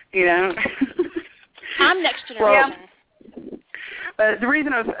 you know. I'm next generation. But the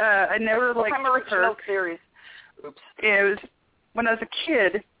reason I never liked I'm original Kirk. series. Oops. It was when I was a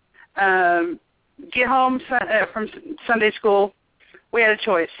kid. Get home from Sunday school, we had a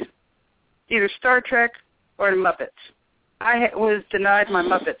choice: either Star Trek or the Muppets. I was denied my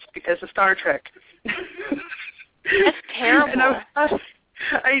Muppets because of Star Trek. That's terrible. And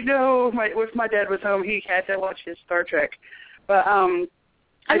I know. If my dad was home, he had to watch his Star Trek. But I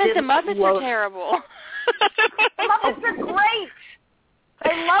meant the Muppets are terrible. The Muppets are great. I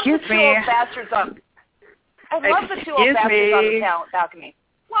love the two old bastards on. I love the two old bastards on the talent balcony.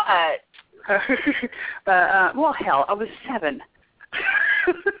 What? But well, hell, I was 7.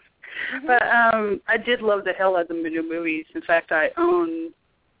 But I did love the hell out of the new movies. In fact, I own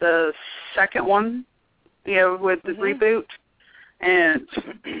the second one, you know, with the reboot, and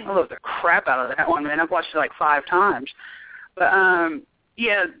I love the crap out of that one, man. I've watched it like 5 times. But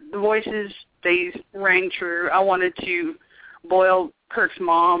yeah, the voices, they rang true. I wanted to boil Kirk's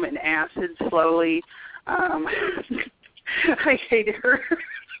mom in acid slowly. I hated her.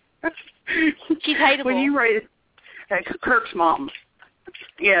 She's hateable. When you write Kirk's mom.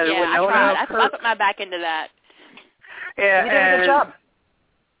 Yeah, I put my back into that. Yeah, you did a good job.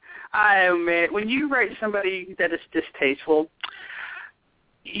 I admit, when you write somebody that is distasteful,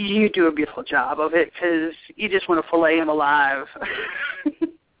 you do a beautiful job of it because you just want to fillet him alive.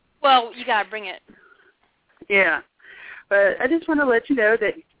 Well, you got to bring it. Yeah. But I just want to let you know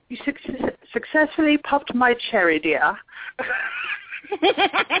that you successfully popped my cherry, dear.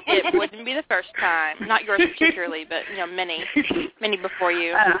 It wouldn't be the first time. Not yours particularly, but you know, many before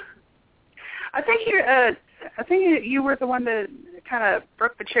you. I think you were the one that kind of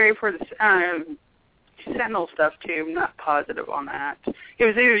broke the cherry for the Sentinel stuff too. I'm not positive on that. It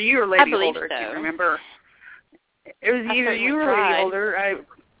was either you or Lady Holder. So. I can't remember. It was either you or Lady Holder.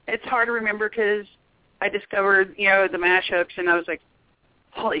 It's hard to remember because I discovered, you know, the mashups, and I was like,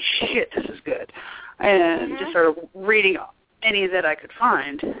 holy shit, this is good. And just started reading any that I could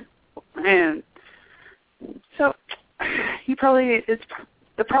find. And so they'll probably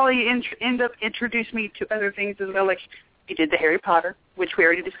end up introducing me to other things as well, like you did the Harry Potter, which we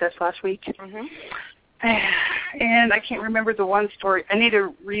already discussed last week. And I can't remember the one story. I need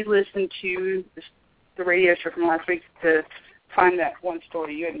to re-listen to the radio show from last week to find that one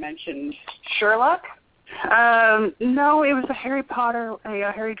story you had mentioned. Sherlock? No, it was a Harry Potter,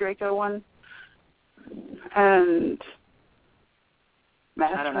 a Harry Draco one. And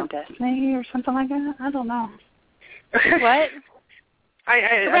Master of Destiny or something like that. I don't know. What?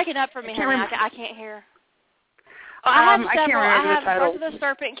 You're breaking up for me, honey. I can't hear. I have several. I have Birth of the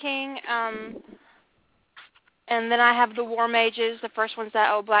Serpent King, and then I have the War Mages. The first one's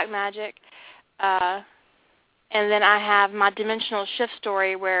that old black magic. And then I have my Dimensional Shift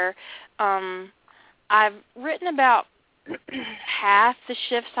story where I've written about half the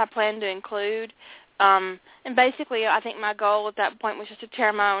shifts I plan to include. And basically, I think my goal at that point was just to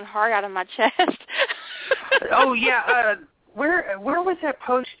tear my own heart out of my chest. Oh, yeah. Where was that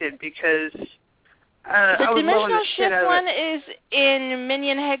posted? Because the Dimensional Shift one is in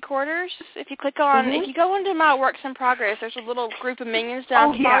Minion headquarters. If you click on, if you go into my Works in Progress, there's a little group of minions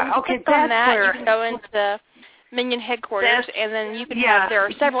down the bottom. Okay, click on that, you can go into the Minion headquarters, and then you can have, there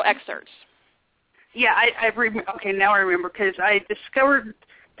are several excerpts. Yeah, okay, now I remember, because I discovered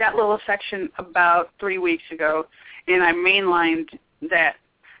that little section about 3 weeks ago, and I mainlined that,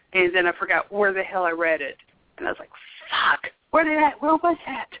 and then I forgot where the hell I read it. And I was like, fuck, where was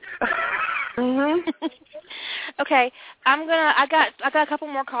that? Okay, I got a couple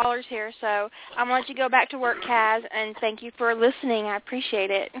more callers here, so I'm gonna let you go back to work, Kaz, and thank you for listening. I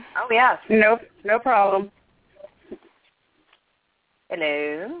appreciate it. Oh yeah. No problem.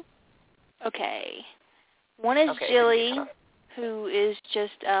 Hello. Okay. One is Jilly, who is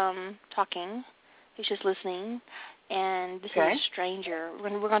just talking. He's just listening, and this is a stranger. We're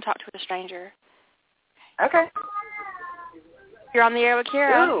gonna talk to a stranger. Okay. You're on the air with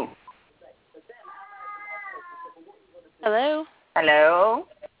Kara. Ooh. Hello. Hello.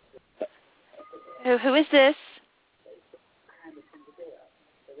 Who is this?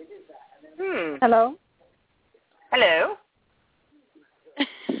 Hello. Hello.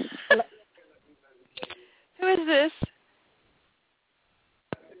 Who is this?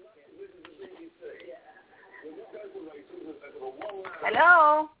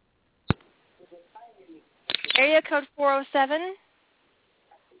 Hello. Area code 407.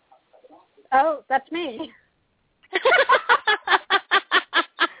 Oh, that's me.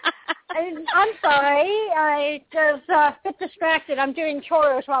 I didn't I'm sorry. I was a bit distracted. I'm doing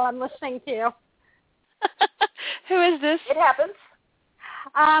chores while I'm listening to you. Who is this? It happens.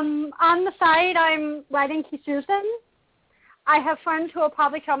 On the side, I'm writing to Susan. I have friends who will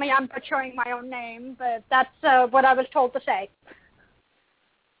probably tell me I'm butchering my own name, but that's what I was told to say.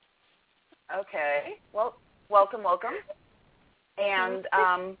 Okay. Well, welcome. And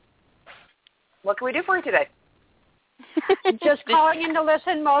what can we do for you today? Just calling in to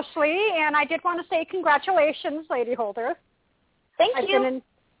listen mostly, and I did want to say congratulations, Lady Holder. Thank you.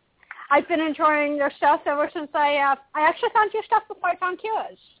 I've been enjoying your stuff ever since I actually found your stuff before I found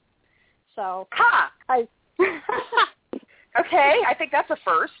Kira's. So. Okay, I think that's a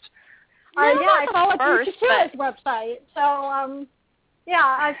first. I followed Kira's website. So,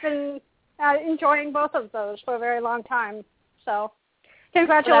 I've been enjoying both of those for a very long time. So,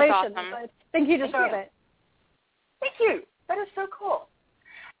 congratulations. Well, that's awesome. I think you deserve it. Thank you. That is so cool.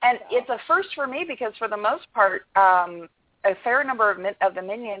 And it's a first for me because for the most part, a fair number of the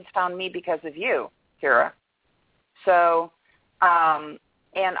minions found me because of you, Kira. So, and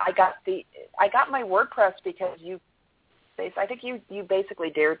I got my WordPress because I think you basically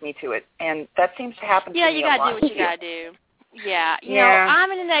dared me to it, and that seems to happen to me a lot. Yeah, you got to do what you got to do. Yeah, you know,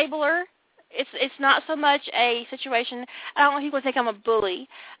 I'm an enabler. It's not so much a situation. I don't want people to think I'm a bully.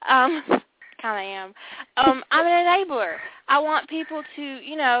 Kind of am. I'm an enabler. I want people to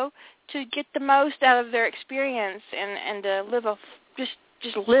get the most out of their experience and to live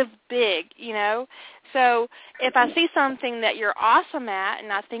just live big, So if I see something that you're awesome at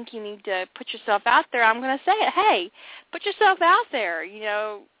and I think you need to put yourself out there, I'm going to say it. Hey, put yourself out there,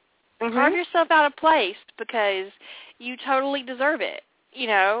 carve yourself out a place because you totally deserve it,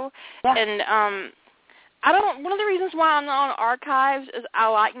 Yeah. And one of the reasons why I'm not on archives is I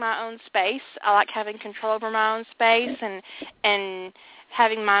like my own space. I like having control over my own space and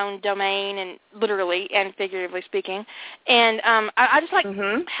having my own domain, and literally and figuratively speaking. And I just like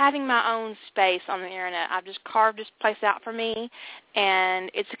having my own space on the Internet. I've just carved this place out for me, and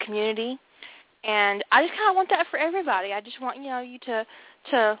it's a community. And I just kind of want that for everybody. I just want you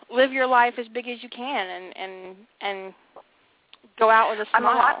to live your life as big as you can and go out with a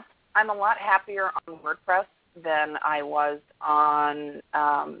smile. I'm a lot happier on WordPress than I was on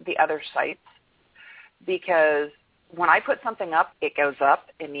the other sites because when I put something up, it goes up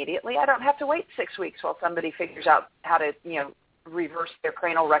immediately. I don't have to wait 6 weeks while somebody figures out how to, reverse their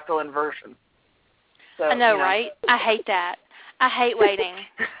cranial rectal inversion. So, I know, right? I hate that. I hate waiting.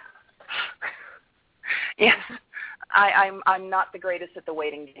 Yes, I'm not the greatest at the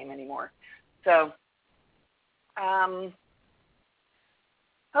waiting game anymore. So,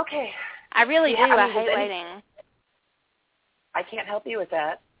 okay. I really do. I hate waiting. I can't help you with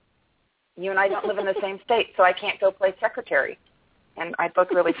that. You and I don't live in the same state, so I can't go play secretary. And I'd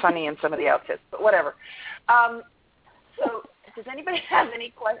look really funny in some of the outfits, but whatever. So does anybody have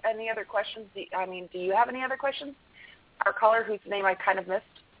any other questions? Do you have any other questions? Our caller, whose name I kind of missed.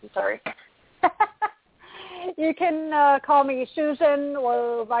 I'm sorry. You can call me Susan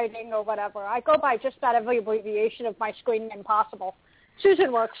or writing or whatever. I go by just about every abbreviation of my screen name possible.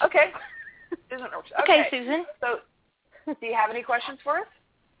 Susan works. Okay. Susan works. Okay, Susan. So do you have any questions for us?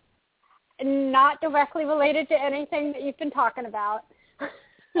 Not directly related to anything that you've been talking about.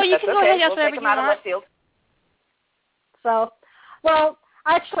 Well, you can go ahead and ask whatever you want. Out of left field. So, well,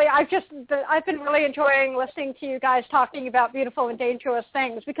 actually, I've been really enjoying listening to you guys talking about beautiful and dangerous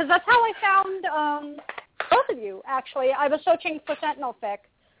things because that's how I found both of you. Actually, I was searching for Sentinel fic.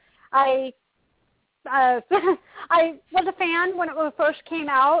 I was a fan when it first came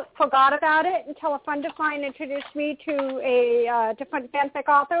out, forgot about it until a friend of mine introduced me to a different fanfic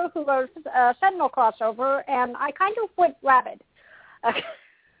author who wrote a Sentinel crossover, and I kind of went rabid.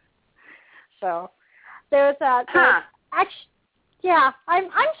 So there's that. Yeah, I'm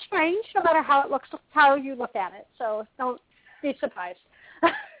strange no matter how it looks, how you look at it. So don't be surprised.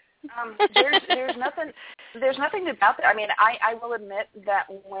 There's nothing about that. I mean, I will admit that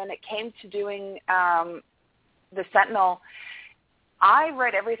when it came to doing the Sentinel, I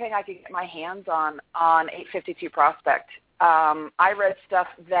read everything I could get my hands on 852 Prospect. I read stuff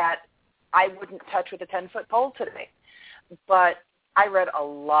that I wouldn't touch with a 10-foot pole today, but I read a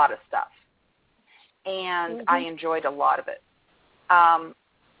lot of stuff, and I enjoyed a lot of it.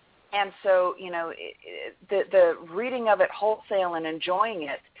 And so, the reading of it wholesale and enjoying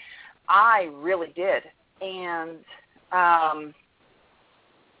it, I really did. And I'm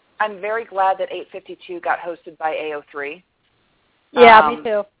very glad that 852 got hosted by AO3. Yeah, me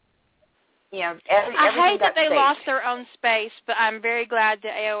too. I hate that they lost their own space, but I'm very glad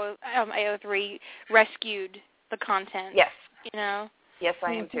that AO3 rescued the content. Yes. You know? Yes,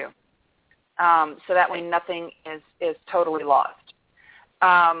 I am too. so that way nothing is totally lost.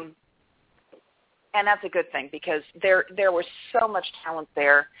 And that's a good thing because there was so much talent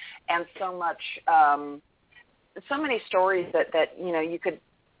there and so many stories that you could,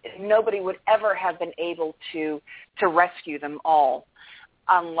 nobody would ever have been able to rescue them all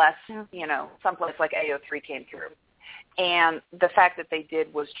unless someplace like AO3 came through. And the fact that they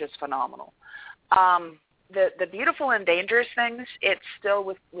did was just phenomenal. The beautiful and dangerous things, it's still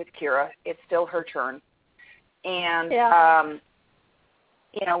with Kira. It's still her turn. And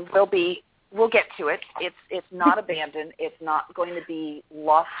we'll get to it. It's not abandoned. It's not going to be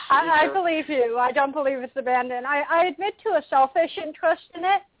lost. I believe you. I don't believe it's abandoned. I admit to a selfish interest in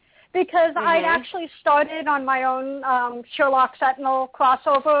it because I'd actually started on my own Sherlock Sentinel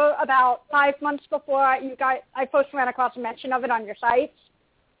crossover about 5 months before I first ran across a mention of it on your sites.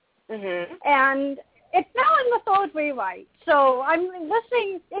 And it's now in the third rewrite. So I'm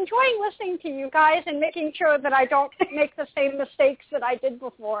enjoying listening to you guys and making sure that I don't make the same mistakes that I did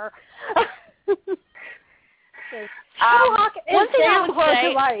before. Sherlock is damn hard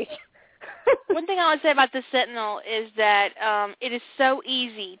to write. One thing I would say about the Sentinel is that it is so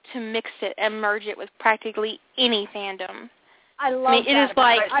easy to mix it and merge it with practically any fandom. I love it. Is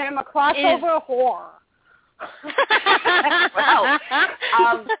like I am a crossover whore. Well,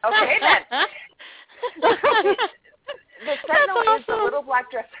 okay then. The Sentinel is the little black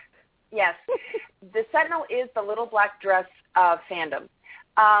dress. Yes, the Sentinel is the little black dress fandom.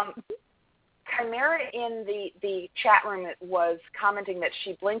 Chimera in the chat room was commenting that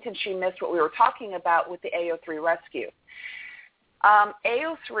she blinked and she missed what we were talking about with the AO3 rescue.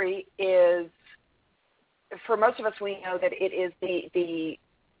 AO3 is, for most of us, we know that it is the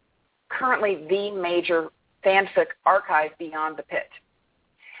currently the major fanfic archive beyond the pit.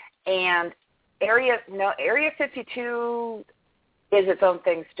 And Area 52 is its own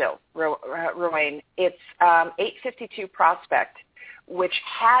thing still, Rowan. It's 852 Prospect, which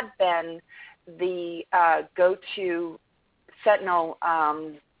had been the go-to Sentinel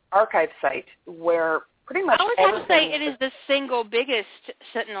archive site where pretty much I would have to say it is the single biggest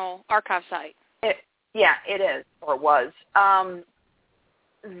Sentinel archive site. It is, or was.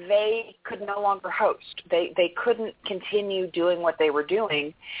 They could no longer host. They couldn't continue doing what they were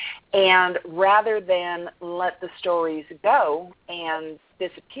doing, and rather than let the stories go and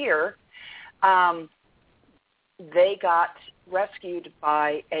disappear, they got rescued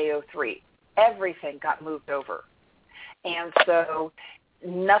by AO3. Everything got moved over, and so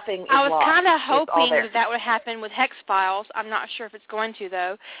nothing is lost. I was kind of hoping that would happen with Hex Files. I'm not sure if it's going to,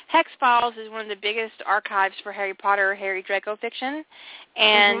 though. Hex Files is one of the biggest archives for Harry Potter, Harry Draco fiction,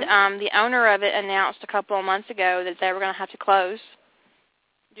 and the owner of it announced a couple of months ago that they were going to have to close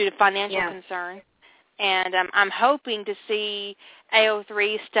due to financial concern. And I'm hoping to see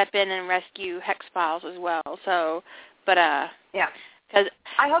AO3 step in and rescue Hex Files as well. So, but because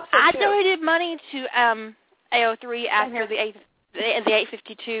I hope so I too. donated money to AO3 after the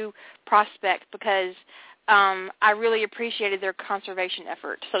 852 Prospect because I really appreciated their conservation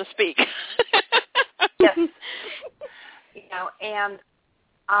effort, so to speak. Yes. And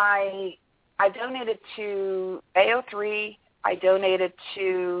I donated to AO3. I donated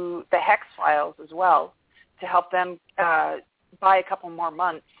to the Hex Files as well to help them buy a couple more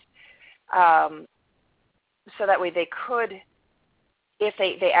months so that way they could, if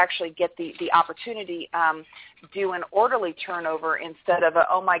they actually get the opportunity, do an orderly turnover instead of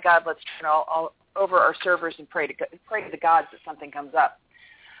oh my God, let's turn all over our servers and pray to the gods that something comes up,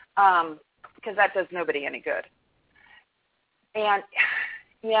 because that does nobody any good. And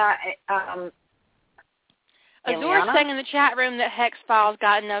Azor's saying in the chat room that Hex Files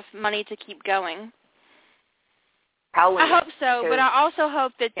got enough money to keep going. Hallelujah. I hope so, but I also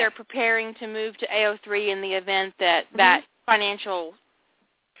hope that they're preparing to move to AO3 in the event that that financial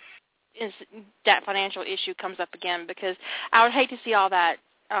issue comes up again, because I would hate to see all that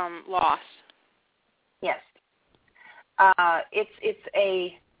lost. Yes.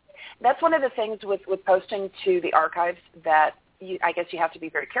 That's one of the things with posting to the archives that I guess you have to be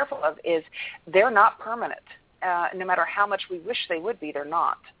very careful of is they're not permanent. No matter how much we wish they would be, they're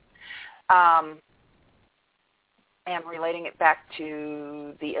not. And relating it back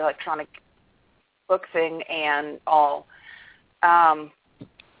to the electronic book thing and all,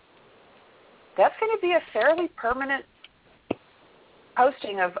 that's going to be a fairly permanent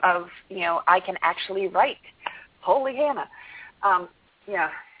posting of I can actually write. Holy Hannah.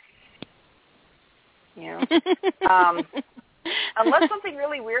 Unless something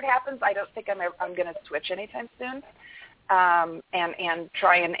really weird happens, I don't think I'm going to switch anytime soon. And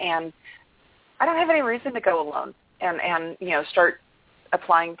try and I don't have any reason to go alone and start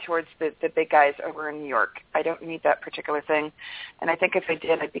applying towards the big guys over in New York. I don't need that particular thing. And I think if I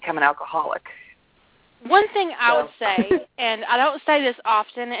did, I'd become an alcoholic. One thing I would say, and I don't say this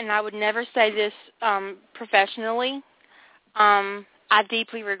often, and I would never say this professionally, I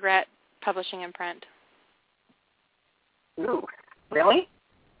deeply regret publishing in print. Ooh, really?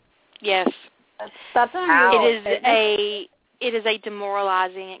 Yes. That's unusual. It is a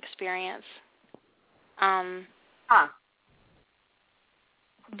demoralizing experience.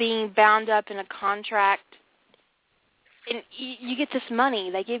 Being bound up in a contract, and you get this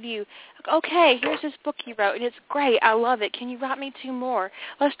money. They give you, okay, here's this book you wrote, and it's great. I love it. Can you write me 2 more?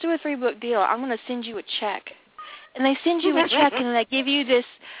 Let's do a 3-book deal. I'm going to send you a check. And they send you a check, and they give you this,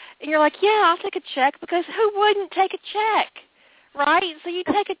 and you're like, yeah, I'll take a check, because who wouldn't take a check, right? So you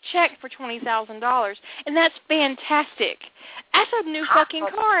take a check for $20,000, and that's fantastic. That's a new fucking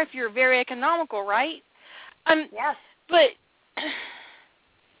car if you're very economical, right? Yes. But,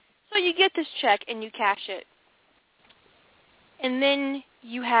 so you get this check, and you cash it. And then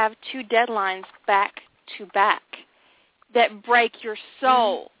you have 2 deadlines back to back that break your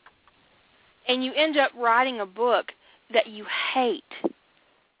soul. And you end up writing a book that you hate.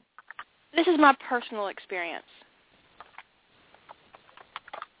 This is my personal experience.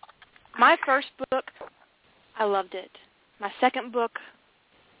 My first book, I loved it. My second book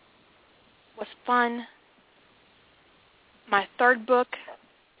was fun. My third book,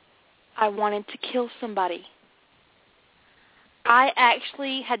 I wanted to kill somebody. I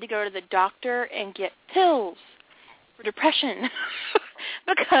actually had to go to the doctor and get pills for depression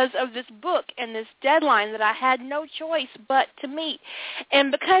because of this book and this deadline that I had no choice but to meet. And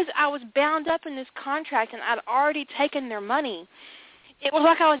because I was bound up in this contract and I'd already taken their money, it was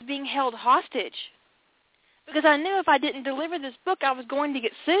like I was being held hostage because I knew if I didn't deliver this book, I was going to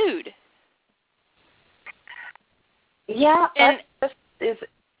get sued. Yeah,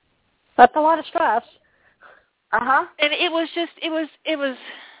 that's a lot of stress. Uh-huh. And it was,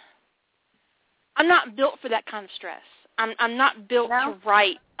 I'm not built for that kind of stress. I'm not built to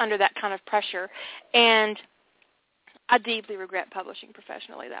write under that kind of pressure. And I deeply regret publishing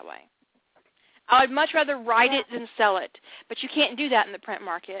professionally that way. I would much rather write it than sell it. But you can't do that in the print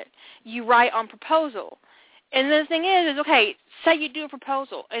market. You write on proposal. And the thing is, okay, say you do a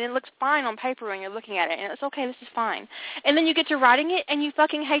proposal, and it looks fine on paper when you're looking at it, and it's okay, this is fine. And then you get to writing it, and you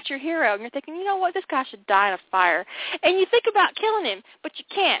fucking hate your hero, and you're thinking, you know what, this guy should die in a fire. And you think about killing him, but you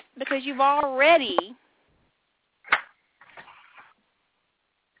can't because you've already...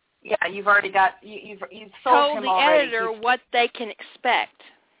 Yeah, you've already got, you've sold him the already. editor what they can expect.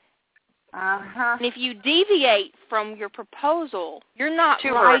 Uh-huh. And if you deviate from your proposal, you're not Too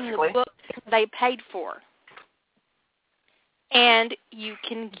writing vertically. the book they paid for. And you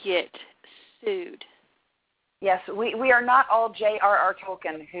can get sued. Yes, we are not all J.R.R.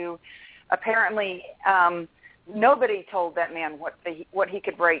 Tolkien, who apparently nobody told that man what he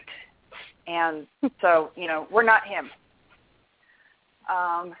could write. And so, we're not him.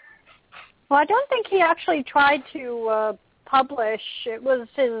 Well, I don't think he actually tried to publish. It was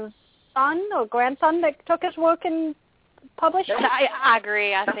his son or grandson that took his work and published it. I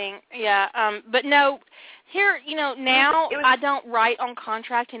agree, I think. Yeah. But no, here, now I don't write on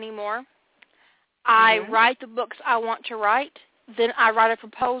contract anymore. I write the books I want to write. Then I write a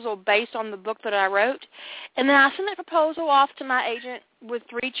proposal based on the book that I wrote. And then I send that proposal off to my agent with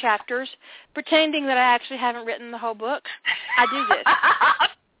 3 chapters, pretending that I actually haven't written the whole book. I do this.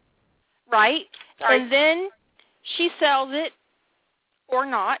 Right? Sorry. And then she sells it or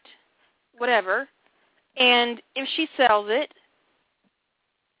not, whatever. And if she sells it,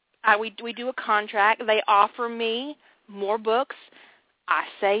 we do a contract. They offer me more books. I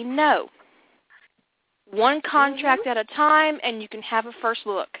say no. 1 contract at a time, and you can have a first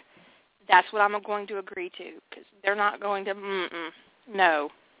look. That's what I'm going to agree to, because they're not going to, no.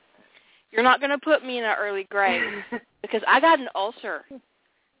 You're not going to put me in an early grave, because I got an ulcer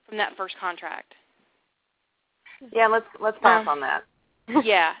from that first contract. Yeah, let's pass on that.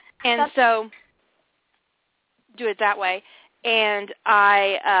 Yeah, and so do it that way. And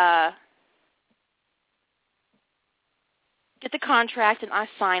I get the contract, and I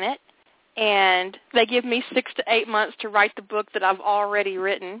sign it. And they give me 6 to 8 months to write the book that I've already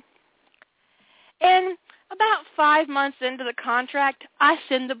written. And about 5 months into the contract, I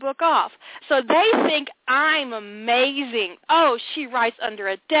send the book off. So they think I'm amazing. Oh, she writes under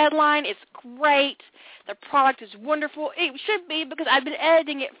a deadline. It's great. The product is wonderful. It should be because I've been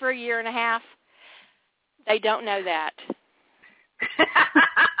editing it for a year and a half. They don't know that.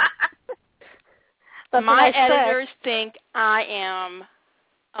 My editors think I am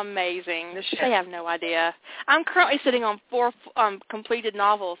amazing. They have no idea. I'm currently sitting on 4 completed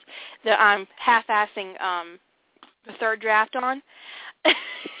novels that I'm half-assing the third draft on.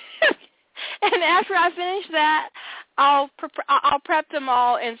 And after I finish that, I'll prep them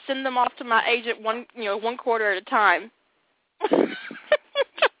all and send them off to my agent one quarter at a time.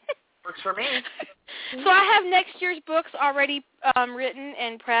 Works for me. So I have next year's books already written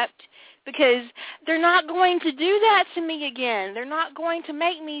and prepped, because they're not going to do that to me again. They're not going to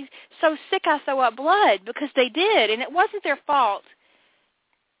make me so sick I throw up blood, because they did, and it wasn't their fault.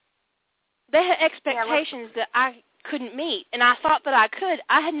 They had expectations that I couldn't meet, and I thought that I could.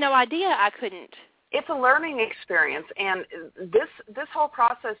 I had no idea I couldn't. It's a learning experience, and this whole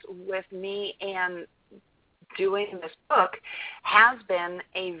process with me and doing this book has been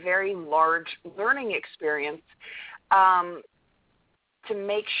a very large learning experience to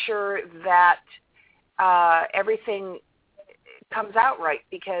make sure that everything comes out right,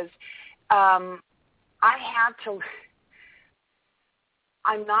 because I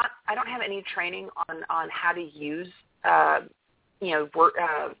don't have any training on how to use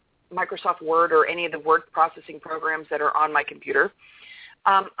Microsoft Word or any of the word processing programs that are on my computer.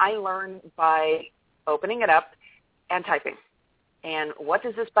 I learned by opening it up and typing. And what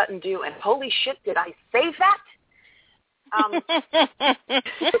does this button do? And holy shit, did I save that?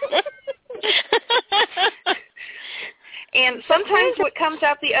 And sometimes what comes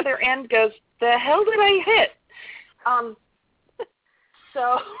out the other end goes, the hell did I hit?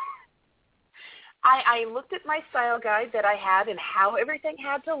 So I looked at my style guide that I had and how everything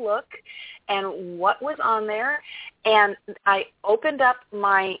had to look and what was on there, and I opened up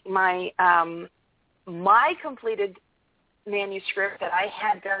my completed manuscript that I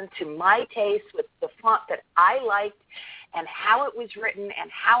had done to my taste with the font that I liked and how it was written and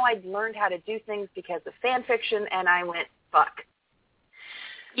how I'd learned how to do things because of fan fiction, and I went, fuck.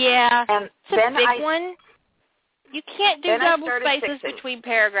 Yeah, and it's a big one. You can't do double spaces between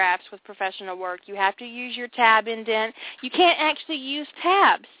paragraphs with professional work. You have to use your tab indent. You can't actually use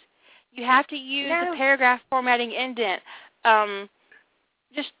tabs. You have to use the paragraph formatting indent.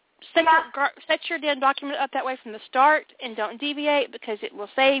 Just set your damn document up that way from the start and don't deviate, because it will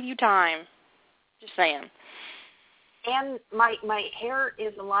save you time. Just saying. And my hair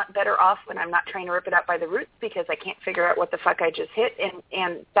is a lot better off when I'm not trying to rip it out by the roots, because I can't figure out what the fuck I just hit,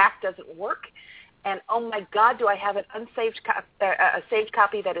 and back doesn't work. And oh my God, do I have an unsaved a saved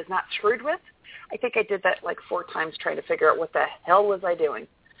copy that is not screwed with? I think I did that like 4 times trying to figure out what the hell was I doing.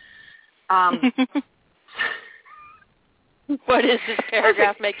 What is this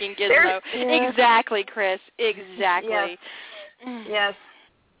paragraph making gizmo? Yeah. Exactly, Chris. Exactly. Yes.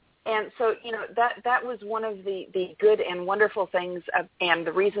 And so, that was one of the good and wonderful things, and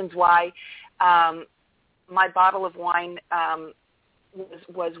the reasons why my bottle of wine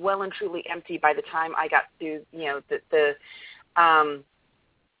was well and truly empty by the time I got to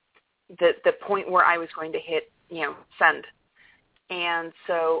the point where I was going to hit send. And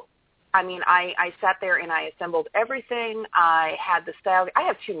so, I mean, I sat there and I assembled everything. I had the style. I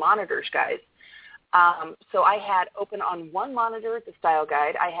have 2 monitors, guys. So I had open on one monitor the style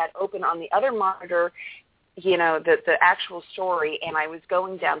guide. I had open on the other monitor, the actual story, and I was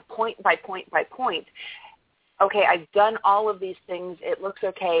going down point by point by point. Okay, I've done all of these things. It looks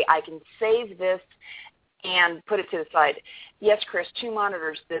okay. I can save this and put it to the side. Yes, Chris, 2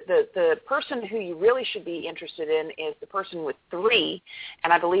 monitors. The person who you really should be interested in is the person with 3,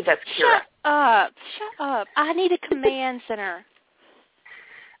 and I believe that's Kira. Shut up. I need a command center.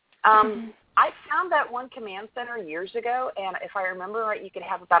 I found that one command center years ago, and if I remember right, you could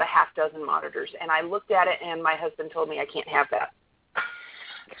have about a half dozen monitors. And I looked at it, and my husband told me I can't have that.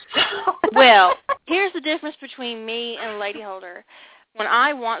 Well, here's the difference between me and Lady Holder. When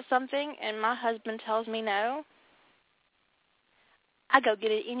I want something and my husband tells me no, I go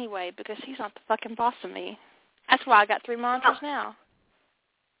get it anyway, because he's not the fucking boss of me. That's why I got 3 monitors now.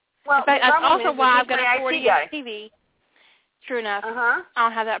 Well, in fact, that's also why I've got a 40-inch TV. True enough. Uh-huh. I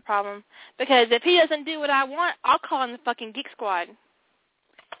don't have that problem. Because if he doesn't do what I want, I'll call him the fucking Geek Squad.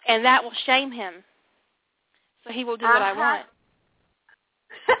 And that will shame him. So he will do what I want.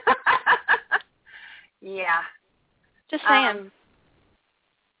 Yeah. Just saying.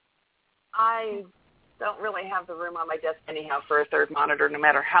 I don't really have the room on my desk anyhow for a 3rd monitor, no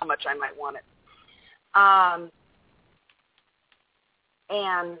matter how much I might want it.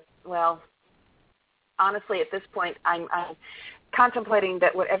 And, well, honestly, at this point, I'm contemplating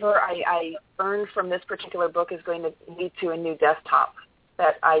that whatever I earn from this particular book is going to lead to a new desktop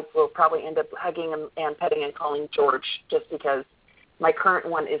that I will probably end up hugging and petting and calling George, just because my current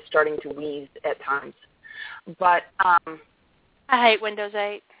one is starting to wheeze at times. But I hate Windows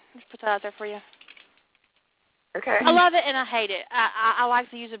 8. Just put that out there for you. Okay. I love it and I hate it. I like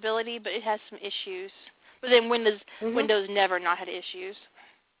the usability, but it has some issues. But then Windows never not had issues.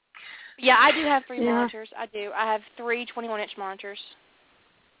 Yeah, I do have 3 monitors. I do. I have 3 21-inch monitors.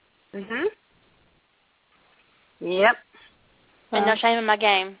 Yep. And no shame in my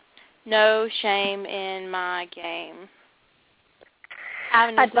game. No shame in my game.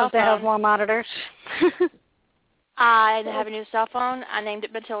 I'd love to have more monitors. I have a new cell phone. I named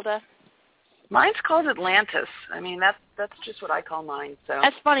it Matilda. Mine's called Atlantis. I mean, that's just what I call mine. So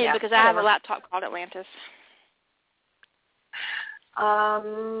that's funny yeah, because I have a laptop called Atlantis.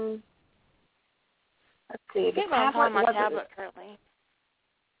 Let's see. The I'm calling my tablet tablet currently.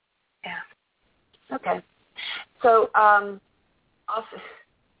 Yeah. Okay. So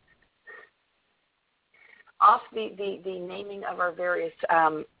off the naming of our various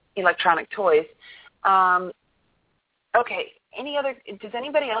electronic toys. Okay. Does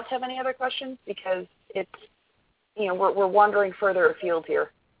anybody else have any other questions? Because it's, we're wandering further afield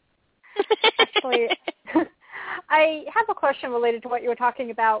here. Actually, I have a question related to what you were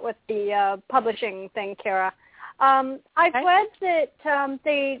talking about with the publishing thing, Kara. I've read that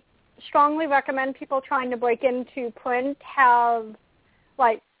they strongly recommend people trying to break into print have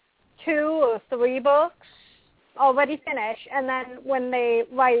like 2 or 3 books already finished, and then when they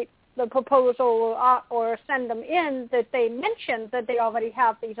write the proposal or send them in, that they mention that they already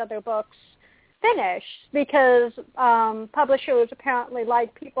have these other books finished, because publishers apparently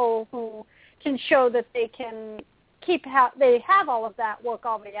like people who can show that they can they have all of that work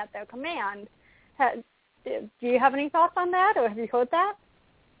already at their command. Do you have any thoughts on that, or have you heard that?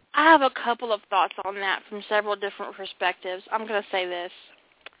 I have a couple of thoughts on that from several different perspectives. I'm going to say this.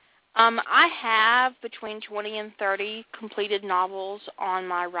 I have between 20 and 30 completed novels on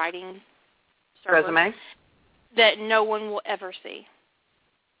my writing server resume that no one will ever see.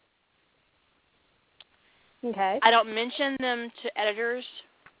 Okay. I don't mention them to editors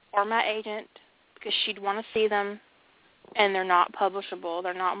or my agent because she'd want to see them, and they're not publishable.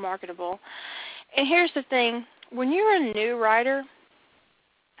 They're not marketable. And here's the thing. When you're a new writer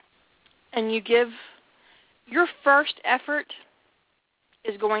and you give your first effort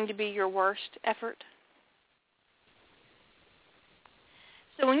is going to be your worst effort.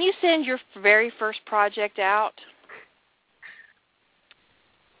 So when you send your very first project out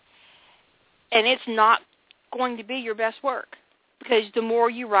and it's not going to be your best work, because the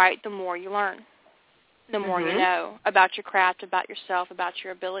more you write, the more you learn, the more you know about your craft, about yourself, about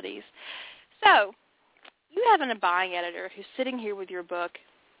your abilities. So you have an buying editor who's sitting here with your book,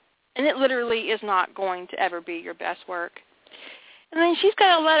 and it literally is not going to ever be your best work. And then she's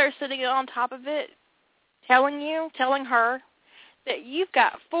got a letter sitting on top of it telling her that you've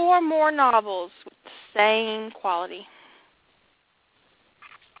got 4 more novels with the same quality.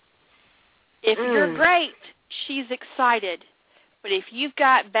 If you're great, she's excited. But if you've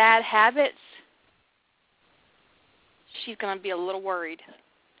got bad habits, she's going to be a little worried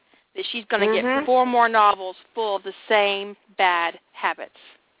that she's going to get 4 more novels full of the same bad habits.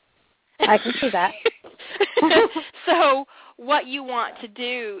 I can see that. So what you want to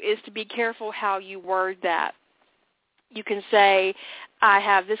do is to be careful how you word that. You can say, I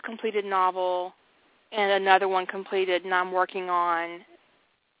have this completed novel and another one completed, and I'm working on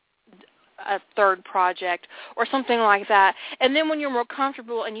a 3rd project or something like that. And then when you're more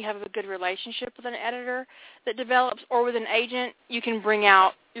comfortable and you have a good relationship with an editor that develops, or with an agent, you can bring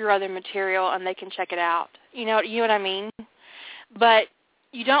out your other material and they can check it out. You know what I mean? But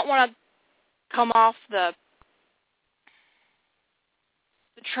you don't want to come off the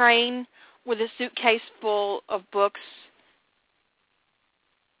train with a suitcase full of books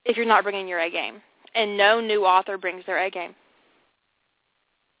if you're not bringing your A game. And no new author brings their A game.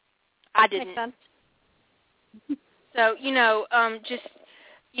 I didn't. Makes sense. So,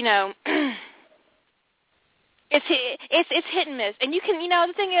 it's hit and miss. And you can,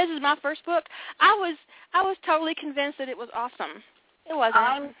 the thing is my first book, I was totally convinced that it was awesome. It wasn't.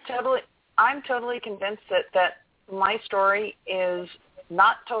 I'm totally convinced that my story is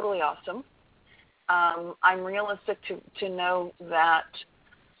not totally awesome. I'm realistic to know that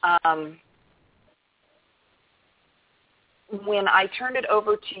when I turned it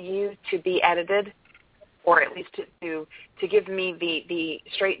over to you to be edited, or at least to give me the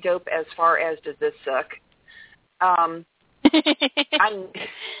straight dope as far as does this suck, I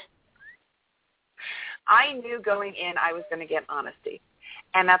knew going in I was going to get honesty,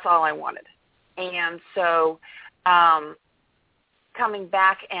 and that's all I wanted. And so coming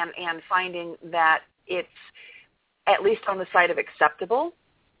back and finding that it's at least on the side of acceptable,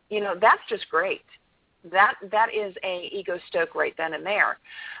 that's just great. that is a ego stoke right then and there.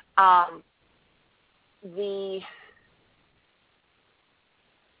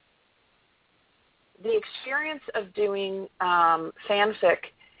 The experience of doing fanfic,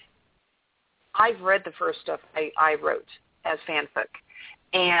 I've read the first stuff I wrote as fanfic,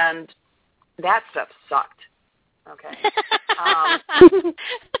 and that stuff sucked. Okay.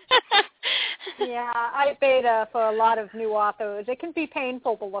 Yeah, I beta for a lot of new authors. It can be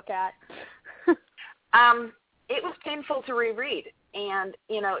painful to look at. It was painful to reread, and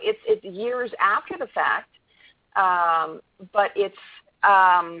it's years after the fact, but it's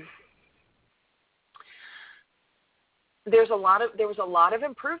there was a lot of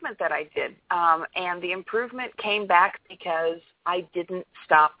improvement that I did, and the improvement came back because I didn't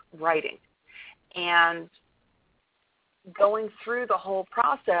stop writing, and going through the whole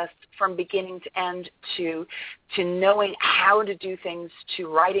process from beginning to end to knowing how to do things, to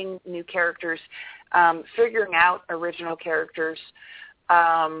writing new characters, figuring out original characters,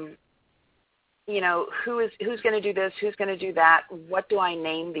 who's going to do this, who's going to do that, what do I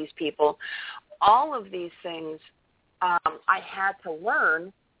name these people, all of these things I had to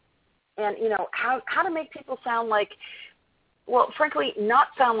learn, and how to make people sound like, well, frankly, not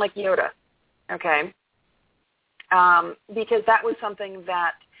sound like Yoda, okay? Because that was something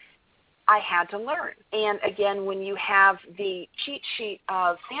that I had to learn. And again, when you have the cheat sheet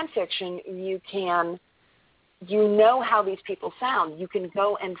of fan fiction, you know how these people sound. You can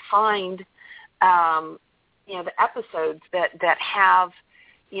go and find, the episodes that have,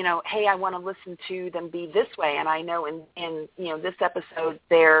 hey, I want to listen to them be this way. And I know in this episode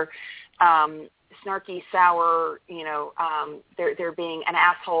they're snarky, sour, they're being an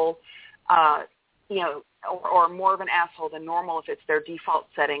asshole, or more of an asshole than normal if it's their default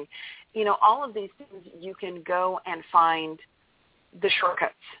setting. All of these things you can go and find the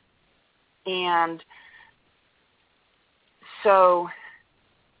shortcuts. And so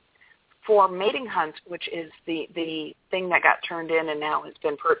for Mating Hunt, which is the thing that got turned in and now has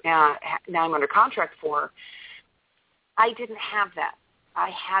been now I'm under contract for, I didn't have that.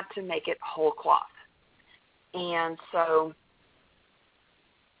 I had to make it whole cloth. And so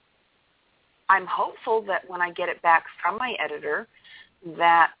I'm hopeful that when I get it back from my editor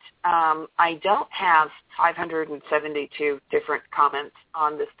that I don't have 572 different comments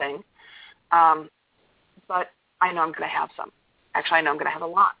on this thing, but I know I'm going to have some. Actually, I know I'm going to have a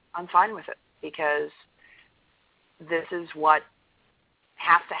lot. I'm fine with it because this is what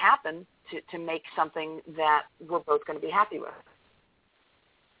has to happen to make something that we're both going to be happy with.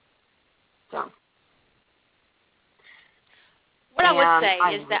 So. What I would say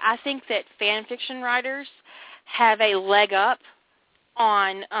is that I think that fan fiction writers have a leg up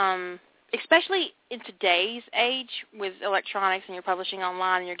on, especially in today's age with electronics and you're publishing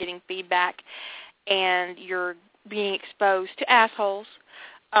online and you're getting feedback and you're being exposed to assholes.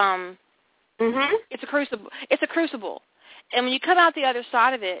 It's a crucible. It's a crucible. And when you come out the other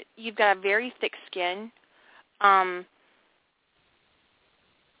side of it, you've got a very thick skin. You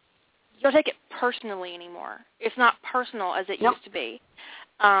don't take it personally anymore. It's not personal as it used to be.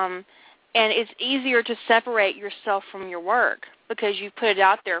 And it's easier to separate yourself from your work because you put it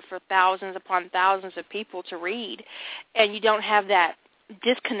out there for thousands upon thousands of people to read, and you don't have that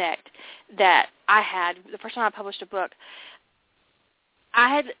disconnect that I had the first time I published a book. I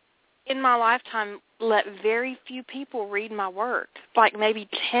had, in my lifetime, let very few people read my work, like maybe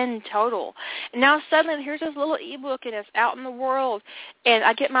 10 total. And now suddenly here's this little ebook and it's out in the world, and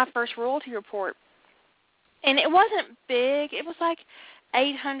I get my first royalty report. And it wasn't big. It was like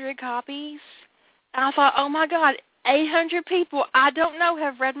 800 copies. And I thought, oh, my God, 800 people I don't know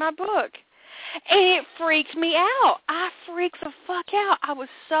have read my book. And it freaked me out. I freaked the fuck out. I was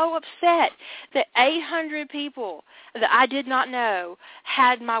so upset that 800 people that I did not know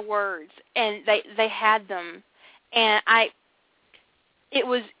had my words, and they had them. And it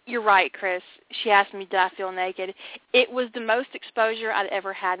was, you're right, Chris. She asked me, did I feel naked? It was the most exposure I'd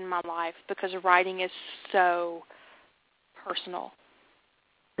ever had in my life because writing is so personal.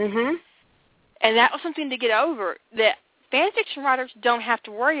 Mm-hmm. And that was something to get over that fan fiction writers don't have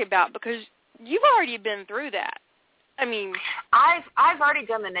to worry about because you've already been through that. I mean, I've already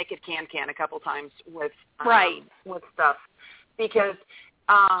done the naked can a couple times with with stuff because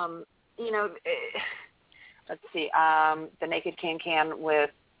let's see, the naked can with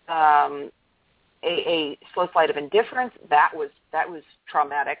a slow flight of indifference, that was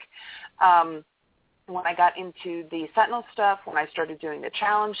traumatic. When I got into the Sentinel stuff, when I started doing the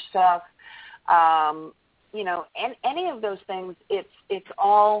challenge stuff, and any of those things, it's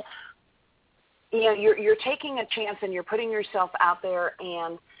all, you're taking a chance and you're putting yourself out there,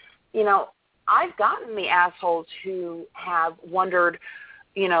 and I've gotten the assholes who have wondered,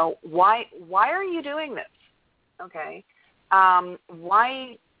 you know, why are you doing this? Okay.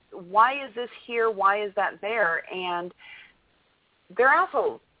 Why is this here? Why is that there? And they're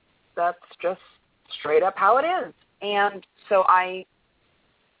assholes. That's just straight up how it is. And so I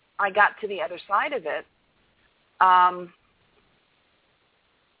got to the other side of it. And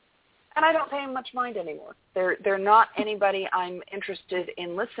I don't pay much mind anymore. They're not anybody I'm interested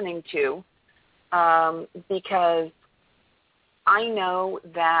in listening to, because I know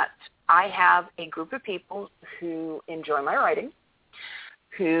that I have a group of people who enjoy my writing,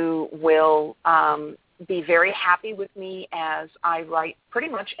 who will be very happy with me as I write pretty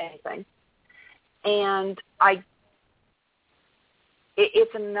much anything. And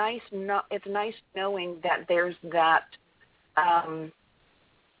it's nice knowing that there's that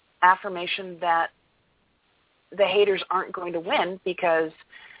affirmation that the haters aren't going to win because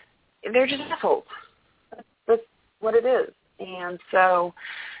they're just assholes. That's what it is. And so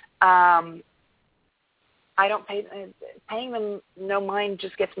I don't paying them no mind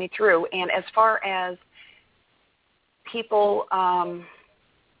just gets me through. And as far as people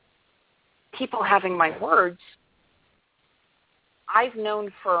having my words, I've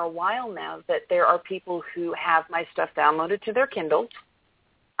known for a while now that there are people who have my stuff downloaded to their Kindles,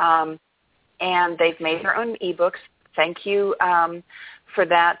 and they've made their own ebooks. Thank you for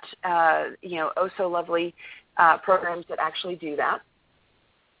that, oh so lovely programs that actually do that.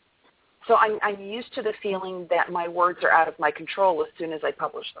 So I'm used to the feeling that my words are out of my control as soon as I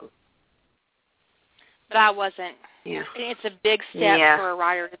publish them. But I wasn't. Yeah. And it's a big step for a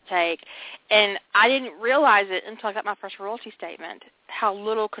writer to take. And I didn't realize it until I got my first royalty statement, how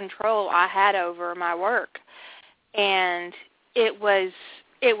little control I had over my work. And it was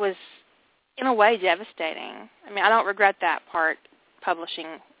in a way devastating. I mean, I don't regret that part,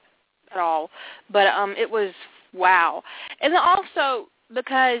 publishing at all. But it was, wow. And then also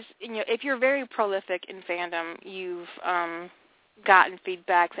because, if you're very prolific in fandom, you've gotten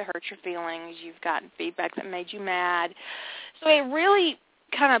feedback that hurt your feelings. You've gotten feedback that made you mad. So it really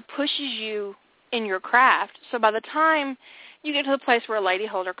kind of pushes you in your craft. So by the time you get to the place where Lady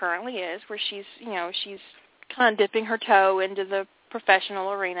Holder currently is, where she's kind of dipping her toe into the professional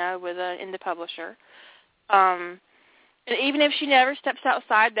arena with an indie publisher, and even if she never steps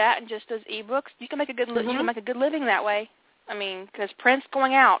outside that and just does ebooks, you can make a good you can make a good living that way. I mean, because print's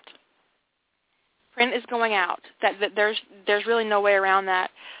going out. Print is going out. That there's really no way around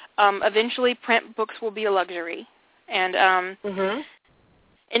that. Eventually, print books will be a luxury, and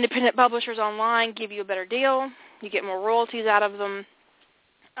independent publishers online give you a better deal. You get more royalties out of them.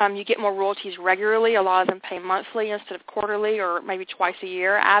 You get more royalties regularly. A lot of them pay monthly instead of quarterly, or maybe twice a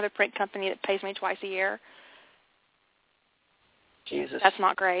year. I have a print company that pays me twice a year. Jesus. That's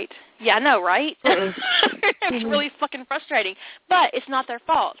not great. Yeah, I know, right? It's really fucking frustrating. But it's not their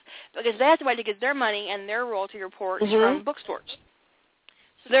fault, because they have to wait to get their money and their royalty reports from bookstores.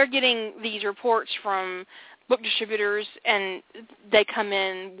 So they're getting these reports from book distributors, and they come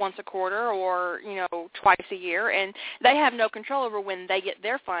in once a quarter or, twice a year, and they have no control over when they get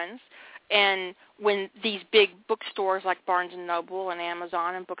their funds. And when these big bookstores like Barnes & Noble and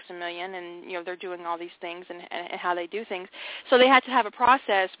Amazon and Books A Million, and, they're doing all these things and how they do things. So they have to have a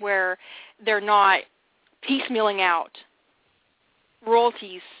process where they're not piecemealing out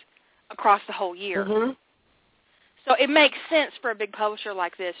royalties across the whole year. So it makes sense for a big publisher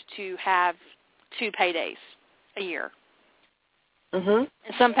like this to have 2 paydays a year. And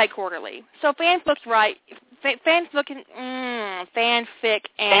some pay quarterly. So fanfic's right. Fanfic and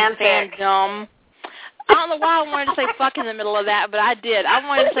fandom. I don't know why I wanted to say fuck in the middle of that, but I did. I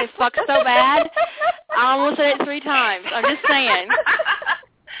wanted to say fuck so bad, I almost said it 3 times. I'm just saying.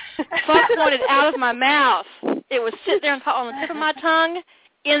 Fuck wanted out of my mouth. It was sitting there on the tip of my tongue,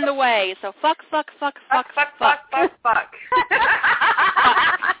 in the way. So fuck.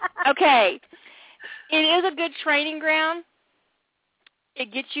 Okay. It is a good training ground.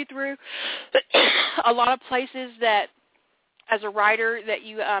 It gets you through a lot of places that, as a writer, that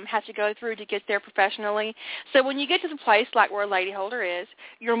you have to go through to get there professionally. So when you get to the place like where Lady Holder is,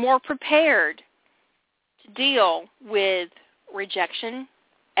 you're more prepared to deal with rejection,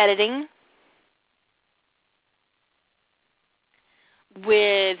 editing,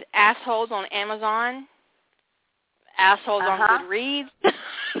 with assholes on Amazon, assholes on Goodreads.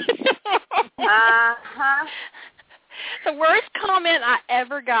 The worst comment I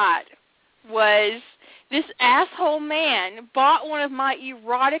ever got was, this asshole man bought one of my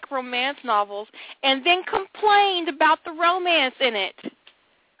erotic romance novels and then complained about the romance in it. Did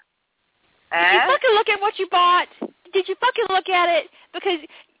you fucking look at what you bought? Did you fucking look at it? Because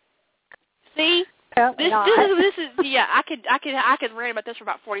See, this is yeah. I could rant about this for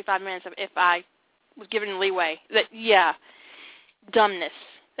about 45 minutes if I was given leeway. Dumbness.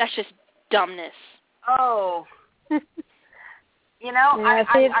 That's just dumbness. Oh. I'm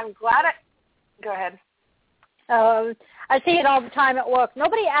glad Go ahead. I see it all the time at work.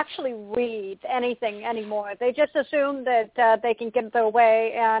 Nobody actually reads anything anymore. They just assume that they can get their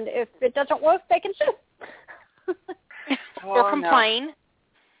way, and if it doesn't work, they can sue. Or complain. No.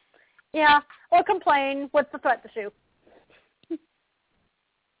 Yeah, or complain. What's the threat to sue?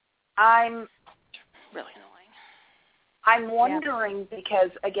 I'm really annoying. I'm wondering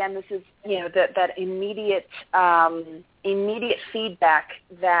because, again, this is, that immediate feedback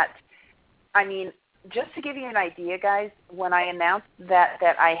that, I mean, just to give you an idea, guys, when I announced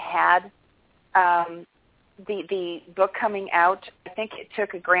that I had the book coming out, I think it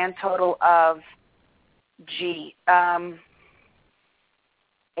took a grand total of,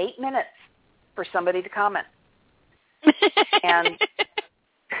 8 minutes for somebody to comment. And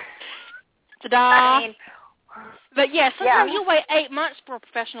ta-da! I mean, but sometimes you wait 8 months for a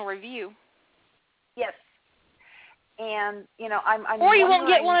professional review. Yes. And, I'm or you won't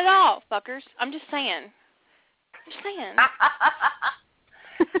get one at all, fuckers. I'm just saying.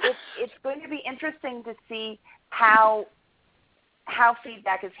 It's going to be interesting to see how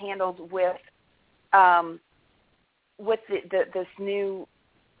feedback is handled with this new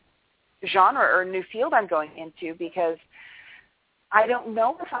genre or new field I'm going into, because I don't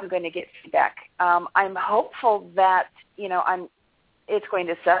know if I'm going to get feedback. I'm hopeful that it's going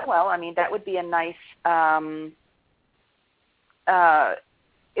to sell well. I mean, that would be a nice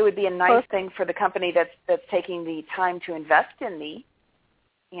thing for the company that's taking the time to invest in me.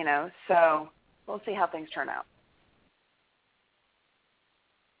 So we'll see how things turn out.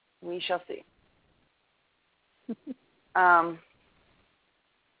 We shall see. I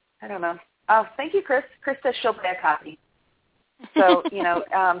don't know. Oh, thank you, Chris. Chris says she'll buy a copy. So,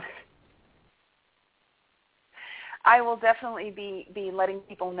 I will definitely be letting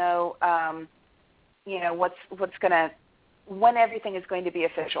people know, what's going to, when everything is going to be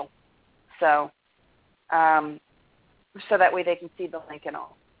official. So, so that way they can see the link and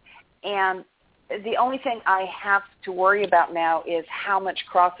all. And the only thing I have to worry about now is how much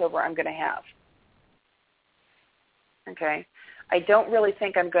crossover I'm going to have. Okay. I don't really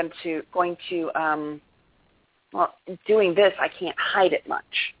think I'm going to doing this, I can't hide it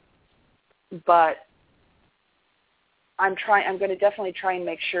much. But I'm going to definitely try and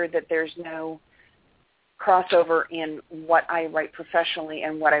make sure that there's no crossover in what I write professionally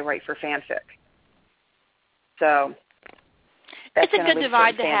and what I write for fanfic. So that's it's a good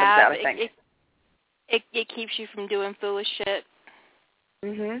divide to have. Out, it keeps you from doing foolish shit.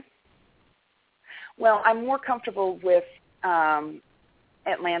 Mhm. Well, I'm more comfortable with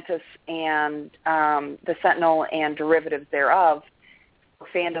Atlantis and the Sentinel and derivatives thereof, for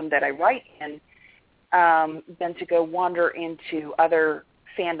fandom that I write in, than to go wander into other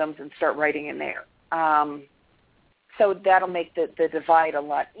fandoms and start writing in there. So that'll make the divide a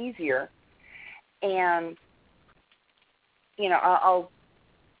lot easier. And,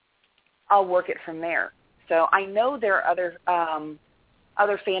 I'll work it from there. So I know there are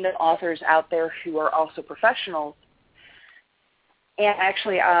other fandom authors out there who are also professionals. And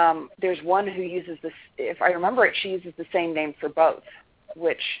actually, there's one who uses this, if I remember it, she uses the same name for both,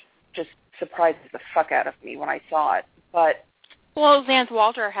 which just surprises the fuck out of me when I saw it. But Xanth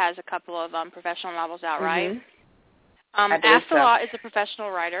Walter has a couple of professional novels out, right? Astalot is a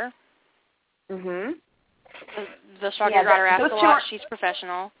professional writer. Mm-hmm. The Stargate writer Astalot, she's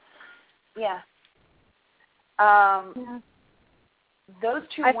professional. Yeah. Those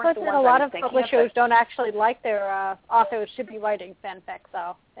two I've weren't heard the that ones a lot I was of thinking publishers don't actually like their authors to be writing fanfic,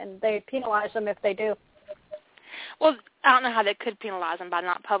 though, and they penalize them if they do. Well, I don't know how they could penalize them by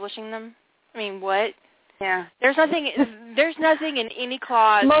not publishing them. I mean, what? Yeah. There's nothing in any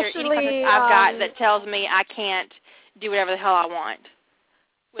clause or any contract I've got that tells me I can't do whatever the hell I want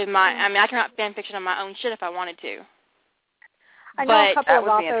with my. I mean, I can write fan fiction on my own shit if I wanted to. I know a couple of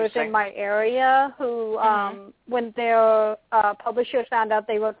authors in my area who, when their publishers found out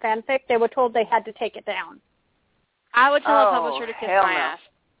they wrote fanfic, they were told they had to take it down. I would tell a publisher to kiss my ass.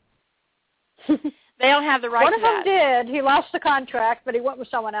 They don't have the right to that. One of them did. He lost the contract, but he went with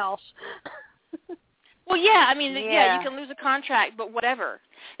someone else. Well, yeah, I mean, yeah, you can lose a contract, but whatever.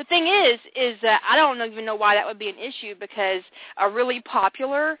 The thing is that I don't even know why that would be an issue, because a really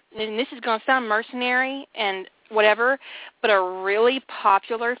popular, and this is going to sound mercenary and whatever, but a really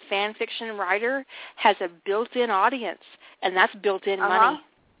popular fan fiction writer has a built-in audience, and that's built-in money.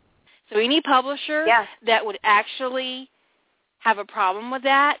 So any publisher that would actually have a problem with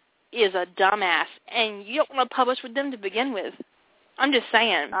that is a dumbass, and you don't want to publish with them to begin with. I'm just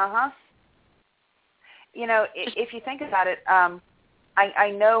saying. You know, if you think about it,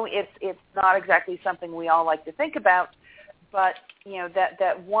 I know it's not exactly something we all like to think about, but you know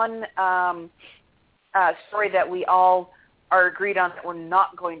that one story that we all are agreed on that we're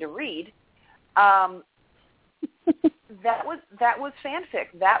not going to read, that was fanfic.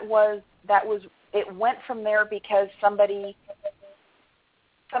 That was it went from there because somebody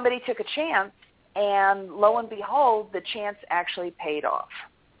took a chance, and lo and behold, the chance actually paid off.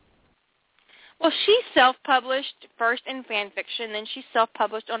 Well, she self-published first in fan fiction, then she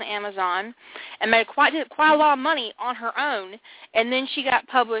self-published on Amazon and made quite a lot of money on her own, and then she got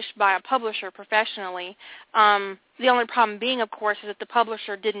published by a publisher professionally. The only problem being, of course, is that the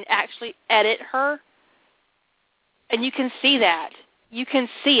publisher didn't actually edit her, and you can see that. You can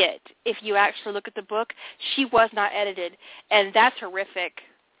see it if you actually look at the book. She was not edited, and that's horrific,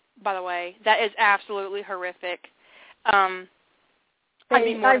 by the way. That is absolutely horrific. I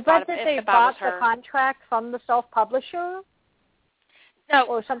read that they bought the contract from the self-publisher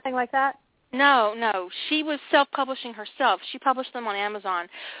or something like that. No. She was self-publishing herself. She published them on Amazon.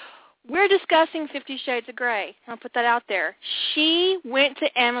 We're discussing 50 Shades of Grey. I'll put that out there. She went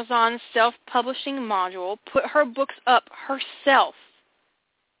to Amazon's self-publishing module, put her books up herself.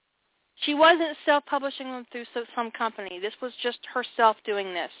 She wasn't self-publishing them through some company. This was just herself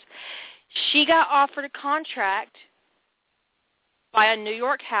doing this. She got offered a contract by a New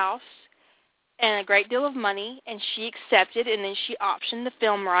York house and a great deal of money, and she accepted, and then she optioned the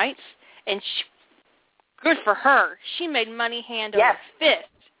film rights, and good for her. She made money hand over fist.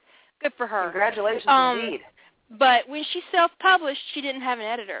 Good for her. Congratulations indeed. But when she self-published, she didn't have an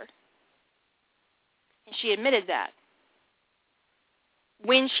editor, and she admitted that.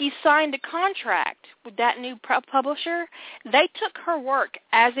 When she signed a contract with that new publisher, they took her work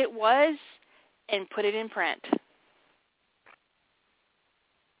as it was and put it in print.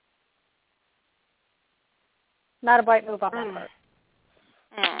 Not a bright move on that part.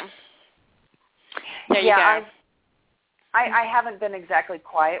 There you go. I haven't been exactly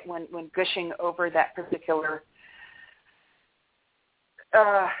quiet when gushing over that particular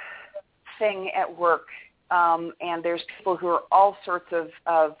thing at work. And there's people who are all sorts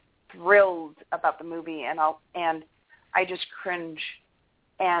of thrilled about the movie, and I just cringe.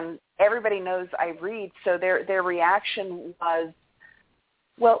 And everybody knows I read, so their reaction was,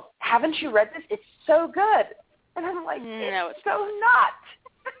 "Well, haven't you read this? It's so good." And I'm like, no, it's so not.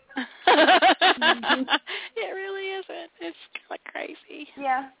 It really isn't. It's kind of crazy.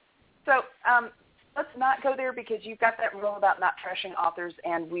 Yeah. So let's not go there because you've got that rule about not trashing authors,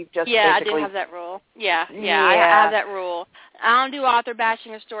 and we've just I do have that rule. Yeah. I have that rule. I don't do author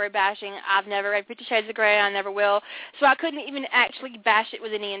bashing or story bashing. I've never read 50 Shades of Grey, and I never will. So I couldn't even actually bash it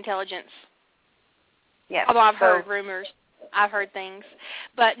with any intelligence. Yeah. Although I've heard rumors. I've heard things.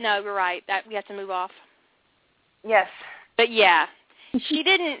 But no, you're right. That we have to move off. Yes. But yeah, she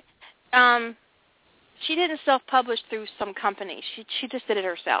didn't self-publish through some company. She just did it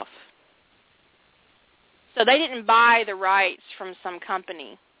herself. So they didn't buy the rights from some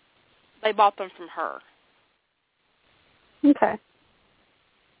company. They bought them from her. Okay.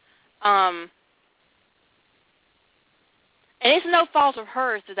 And it's no fault of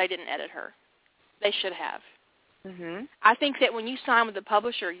hers that they didn't edit her. They should have. Mm-hmm. I think that when you sign with a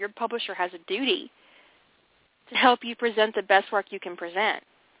publisher, your publisher has a duty to help you present the best work you can present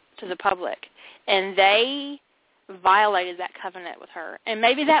to the public. And they violated that covenant with her. And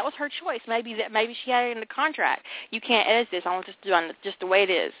maybe that was her choice. Maybe she had it in the contract. You can't edit this. I want this to do it just the way it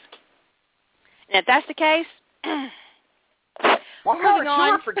is. And if that's the case, more power to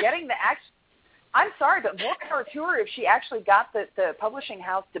her for getting the act. I'm sorry, but more power to her if she actually got the publishing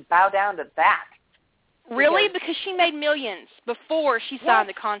house to bow down to that. Really? Because she made millions before she signed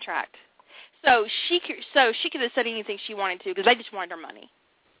the contract. So she could have said anything she wanted to because they just wanted her money.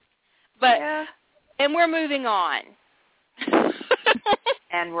 But and we're moving on.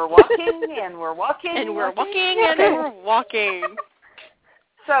 And we're walking, and we're walking, and we're walking, and we're walking.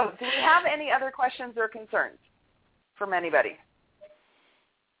 So, do we have any other questions or concerns from anybody?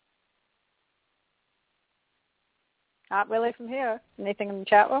 Not really from here. Anything in the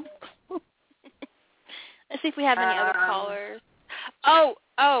chat room? Let's see if we have any other callers. Oh,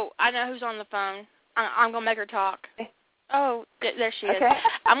 I know who's on the phone. I'm going to make her talk. Oh, there she is. Okay.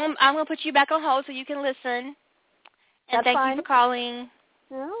 I'm going to put you back on hold so you can listen. And thank you for calling.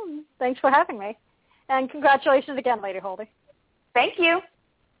 Oh, thanks for having me. And congratulations again, Lady Holdy. Thank you.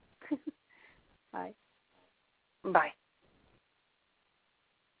 Bye. Bye.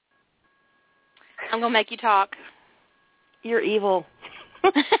 I'm going to make you talk. You're evil.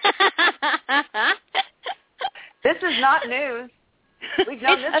 This is not news. We've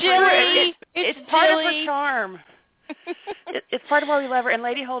known It's this Jilly. for It's part of her charm. It's part of why we love her. And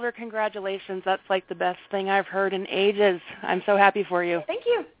Lady Holder, congratulations. That's like the best thing I've heard in ages. I'm so happy for you. Thank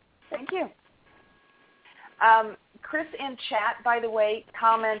you. Thank you. Chris in chat, by the way,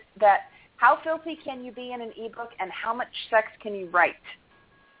 comments that how filthy can you be in an ebook and how much sex can you write?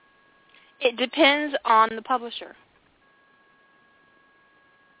 It depends on the publisher.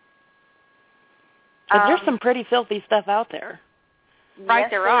 'Cause there's some pretty filthy stuff out there. Right, yes,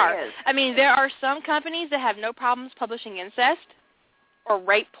 there are. Is. I mean, there are some companies that have no problems publishing incest or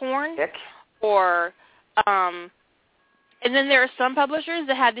rape porn Dick. or, and then there are some publishers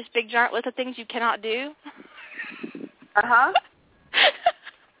that have this big giant list of things you cannot do. Uh-huh.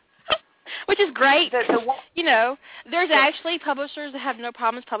 Which is great. The There's actually publishers that have no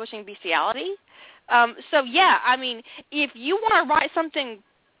problems publishing bestiality. So, yeah, I mean, if you want to write something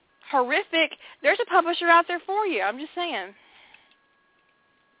horrific, there's a publisher out there for you. I'm just saying.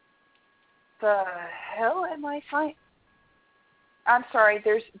 The hell am I finding? I'm sorry.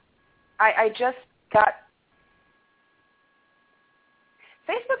 I just got.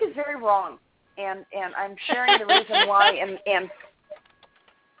 Facebook is very wrong, and I'm sharing the reason why.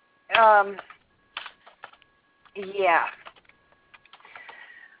 Yeah,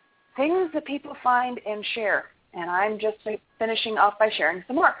 things that people find and share, and I'm just finishing off by sharing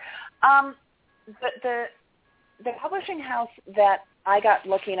some more. The publishing house that I got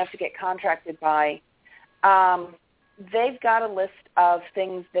lucky enough to get contracted by, they've got a list of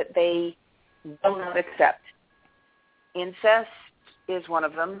things that they will not accept. Incest is one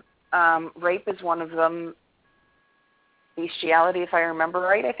of them. Rape is one of them. Bestiality, if I remember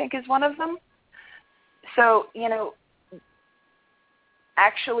right, I think is one of them. So,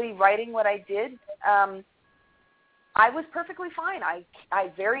 actually writing what I did, I was perfectly fine. I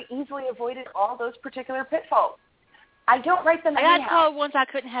very easily avoided all those particular pitfalls. I don't write them anyhow. I got told once I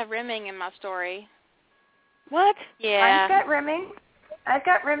couldn't have rimming in my story. What? Yeah. I've got rimming.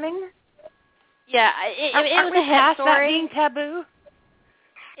 Yeah, it was a het story. That being taboo?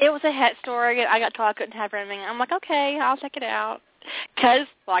 It was a het story. I got told I couldn't have rimming. I'm like, okay, I'll check it out. Because,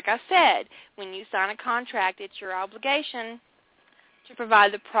 like I said, when you sign a contract, it's your obligation to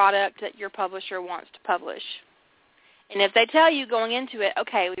provide the product that your publisher wants to publish. And if they tell you going into it,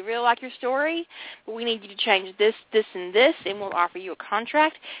 okay, we really like your story, but we need you to change this, this, and this, and we'll offer you a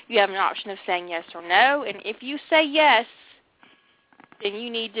contract, you have an option of saying yes or no. And if you say yes, then you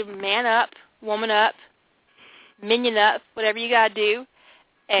need to man up, woman up, minion up, whatever you got to do,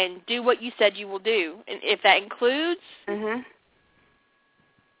 and do what you said you will do. And if that includes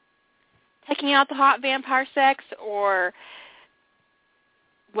taking out the hot vampire sex or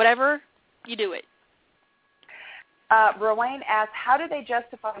whatever, you do it. Rowan asks, how do they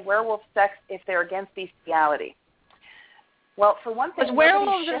justify werewolf sex if they're against bestiality? Well, for one thing, because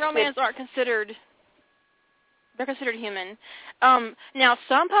werewolves and romance aren't considered. They're considered human. Now,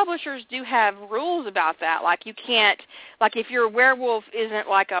 some publishers do have rules about that. Like you can't, like if your werewolf isn't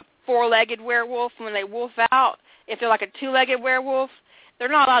like a four-legged werewolf when they wolf out, if they're like a two-legged werewolf, they're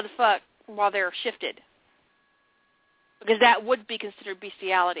not allowed to fuck while they're shifted. Because that would be considered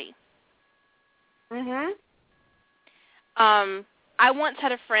bestiality. I once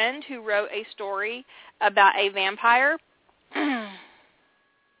had a friend who wrote a story about a vampire,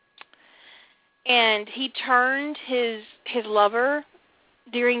 and he turned his lover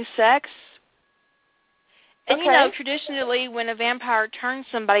during sex. And, traditionally when a vampire turns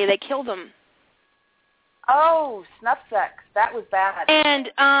somebody, they kill them. Oh, snuff sex. That was bad.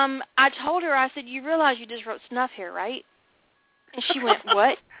 And I told her, I said, you realize you just wrote snuff here, right? And she went,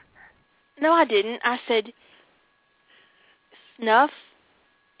 what? No, I didn't. I said, snuff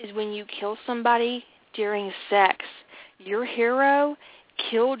is when you kill somebody during sex. Your hero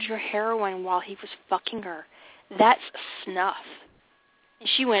killed your heroine while he was fucking her. That's snuff. And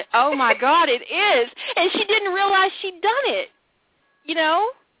she went, oh, my God, it is. And she didn't realize she'd done it,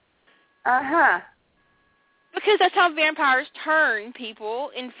 Because that's how vampires turn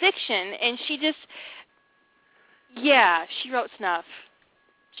people in fiction. And she just, she wrote snuff.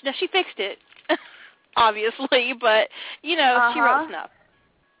 Now, she fixed it. Obviously, but, she wrote snuff.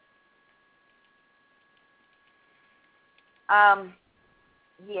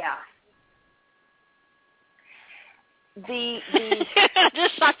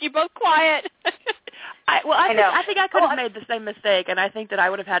 Just shocked you both quiet. I think I could have made the same mistake, and I think that I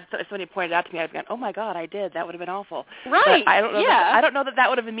would have had, if somebody pointed out to me, I'd have gone, oh, my God, I did. That would have been awful. Right, but I don't know that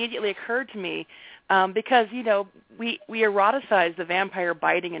would have immediately occurred to me because, we eroticize the vampire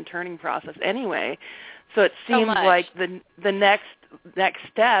biting and turning process anyway, so it seems like the next next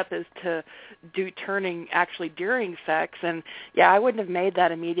step is to do turning actually during sex. And, yeah, I wouldn't have made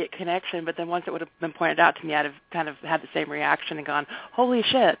that immediate connection, but then once it would have been pointed out to me, I'd have kind of had the same reaction and gone, holy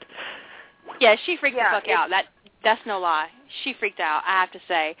shit. Yeah, she freaked the fuck out. That's no lie. She freaked out, I have to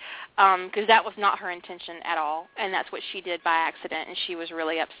say, because that was not her intention at all, and that's what she did by accident, and she was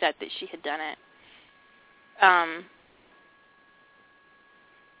really upset that she had done it.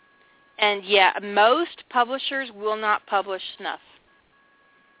 And, yeah, most publishers will not publish snuff.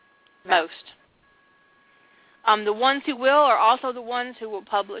 Most. The ones who will are also the ones who will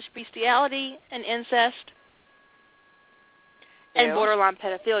publish bestiality and incest and borderline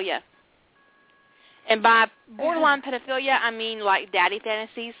pedophilia. And by borderline pedophilia, I mean like daddy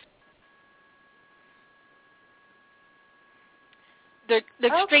fantasies. The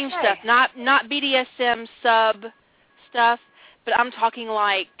extreme stuff, not BDSM sub stuff, but I'm talking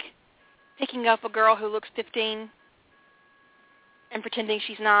like picking up a girl who looks 15 and pretending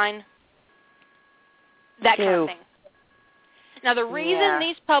she's 9. That kind of thing. Now, the reason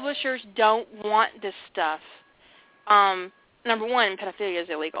these publishers don't want this stuff, number one, pedophilia is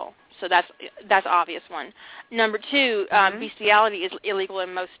illegal. So that's obvious one. Number two, bestiality is illegal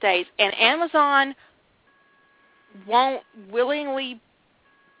in most states. And Amazon won't willingly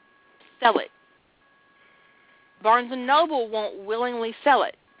sell it. Barnes & Noble won't willingly sell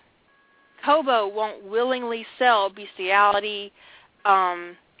it. Kobo won't willingly sell bestiality,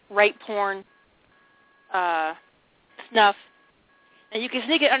 rape porn, snuff. And you can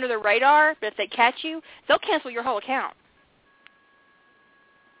sneak it under the radar, but if they catch you, they'll cancel your whole account.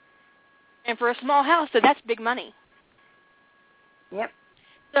 And for a small house, so that's big money. Yep.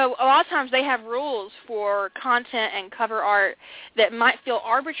 So a lot of times they have rules for content and cover art that might feel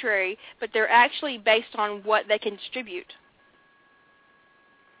arbitrary, but they're actually based on what they can distribute.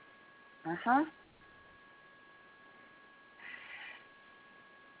 Uh-huh.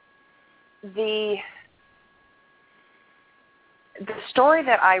 The story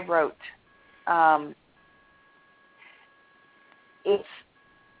that I wrote, it's,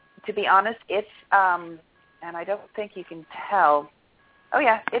 to be honest, it's, and I don't think you can tell. Oh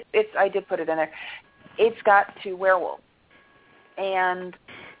yeah, it's. I did put it in there. It's got 2 werewolves, and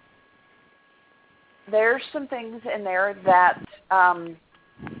there's some things in there that I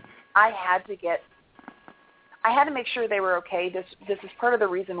had to make sure they were okay. This is part of the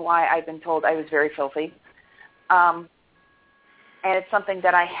reason why I've been told I was very filthy, and it's something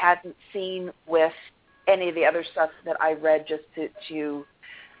that I hadn't seen with any of the other stuff that I read, just to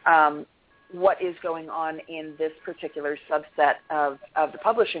what is going on in this particular subset of the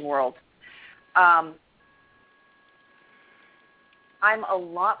publishing world. I'm a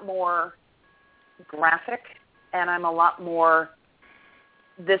lot more graphic, and I'm a lot more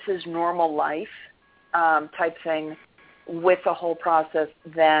this is normal life type thing with the whole process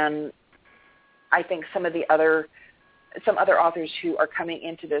than I think some other authors who are coming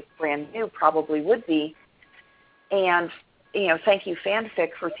into this brand new probably would be. And thank you, Fanfic,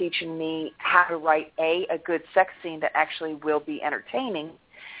 for teaching me how to write a good sex scene that actually will be entertaining,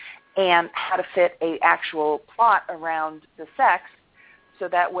 and how to fit a actual plot around the sex, so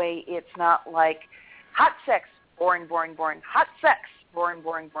that way it's not like hot sex, boring, boring, boring, hot sex, boring,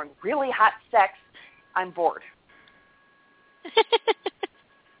 boring, boring, really hot sex, I'm bored.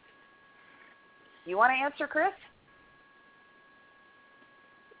 You want to answer, Chris?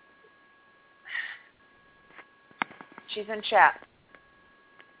 She's in chat.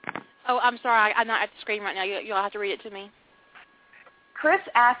 Oh, I'm sorry. I'm not at the screen right now. You'll have to read it to me. Chris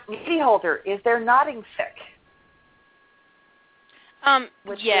asked Meaty Holder, is there nodding fic?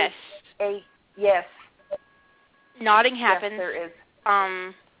 Yes. Yes. Nodding happens. Yes, there is.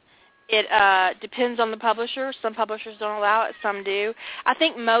 It depends on the publisher. Some publishers don't allow it. Some do. I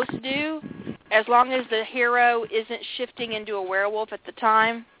think most do, as long as the hero isn't shifting into a werewolf at the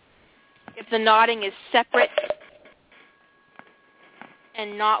time. If the nodding is separate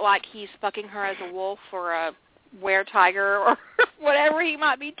and not like he's fucking her as a wolf or a were-tiger or whatever he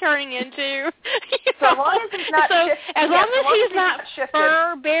might be turning into. So as long as he's not shifted. As long as he's not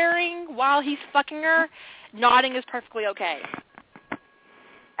fur-bearing while he's fucking her, nodding is perfectly okay.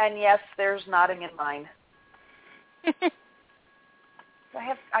 And yes, there's nodding in mine. I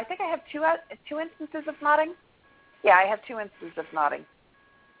think I have two instances of nodding. Yeah, I have 2 instances of nodding.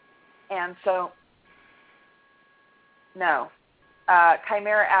 And so, no.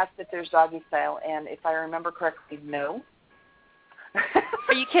 Chimera asked if there's doggy style, and if I remember correctly, no.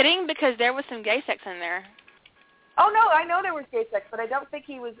 Are you kidding? Because there was some gay sex in there. Oh no, I know there was gay sex, but I don't think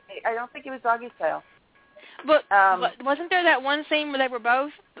he was doggy style. But wasn't there that one scene where they were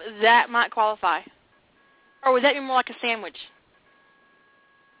both? That might qualify. Or would that be more like a sandwich?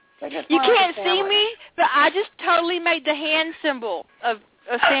 You can't see me, but I just totally made the hand symbol of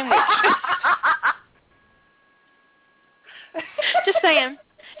a sandwich. Just saying.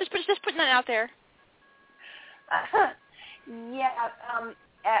 Just putting that out there. Yeah.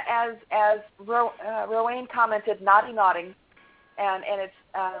 As Rowan commented, nodding, and it's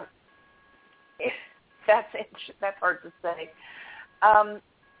that's hard to say.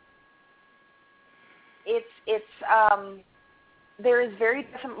 There is very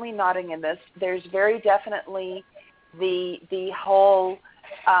definitely nodding in this. There's very definitely the whole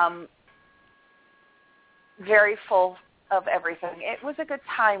very full of everything. It was a good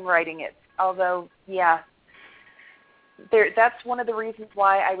time writing it, although, yeah, that's one of the reasons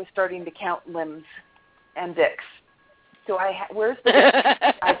why I was starting to count limbs and dicks. So where's the dick?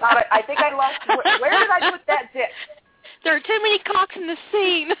 I think I lost. Where did I put that dick? There are too many cocks in the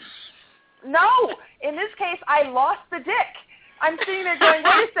scene. No, in this case, I lost the dick. I'm sitting there going,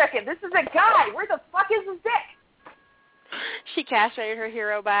 wait a second, this is a guy. Where the fuck is his dick? She castrated her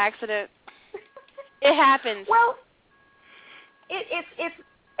hero by accident. It happens. Well, it's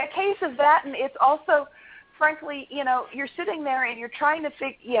a case of that, and it's also, frankly, you're sitting there and you're trying to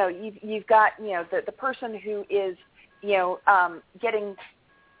you've got, the person who is, getting,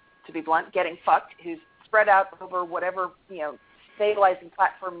 to be blunt, getting fucked, who's spread out over whatever, stabilizing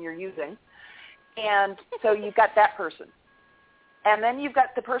platform you're using. And so you've got that person. And then you've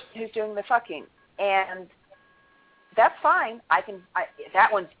got the person who's doing the fucking. And that's fine.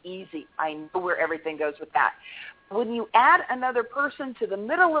 That one's easy. I know where everything goes with that. When you add another person to the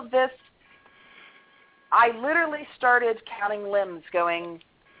middle of this, I literally started counting limbs going,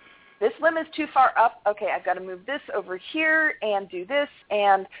 this limb is too far up. Okay, I've got to move this over here and do this.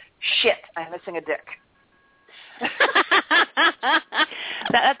 And shit, I'm missing a dick.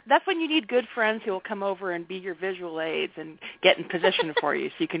 That's when you need good friends who will come over and be your visual aids and get in position for you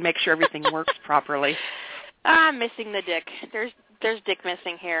so you can make sure everything works properly. I'm missing the dick. There's dick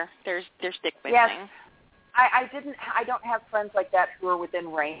missing here. There's dick missing. Yes. I don't have friends like that who are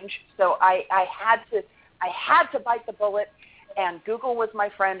within range, so I had to bite the bullet, and Google was my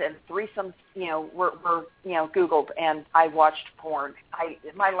friend, and threesomes were Googled, and I watched porn.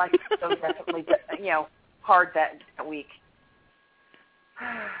 My life was so definitely hard that week.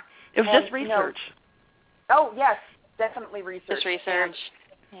 It was just research. Oh yes, definitely research. Just research.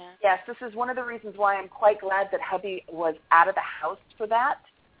 Yeah. Yes, this is one of the reasons why I'm quite glad that hubby was out of the house for that,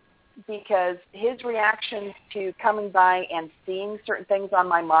 because his reaction to coming by and seeing certain things on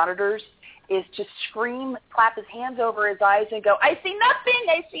my monitors is to scream, clap his hands over his eyes, and go, I see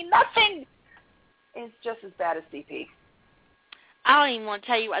nothing! It's just as bad as CP. I don't even want to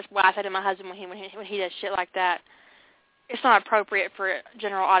tell you what I said to my husband when he does shit like that. It's not appropriate for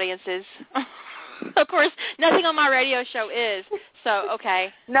general audiences. Of course, nothing on my radio show is, so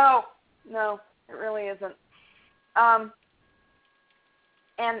okay. No, it really isn't.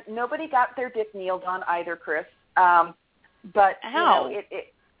 And nobody got their dick kneeled on either, Chris. But, Ow.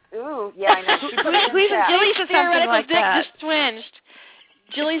 Ooh, yeah, I know. Julie's theoretical like dick that. just twinged.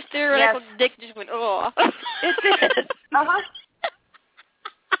 Julie's theoretical dick just went, oh. It did. Uh-huh.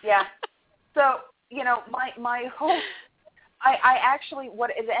 Yeah. So, my whole... I actually,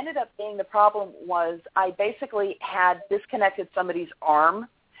 what it ended up being the problem was I basically had disconnected somebody's arm,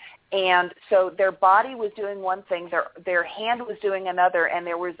 and so their body was doing one thing, their hand was doing another, and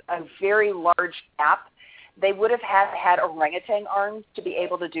there was a very large gap. They would have had orangutan arms to be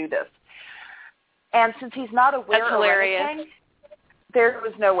able to do this. And since he's not aware of orangutan, there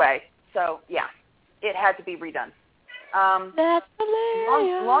was no way. So, yeah, it had to be redone. That's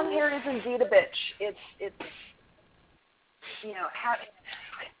hilarious. Long hair is indeed a bitch. It's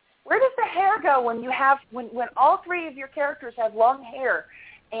where does the hair go when all three of your characters have long hair,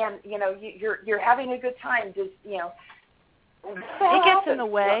 and you're having a good time? Just it gets in the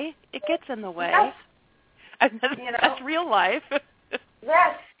way. It gets in the way. Yes. That's real life.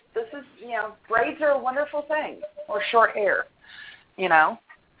 Yes, this is braids are a wonderful thing, or short hair.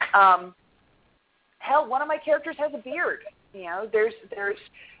 Hell, one of my characters has a beard. There's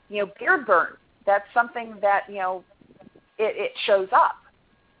beard burn. That's something that it shows up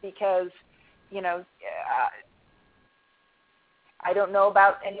because I don't know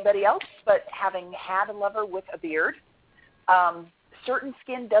about anybody else, but having had a lover with a beard, certain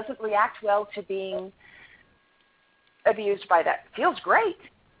skin doesn't react well to being abused by that. Feels great,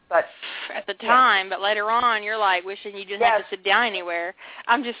 but at the time, but later on, you're like wishing you didn't have to sit down anywhere.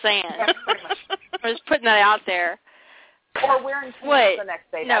 I'm just saying. Yes, pretty much. I'm just putting that out there. Or wearing pants the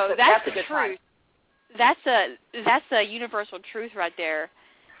next day. That's the a good truth. Time. That's a universal truth right there.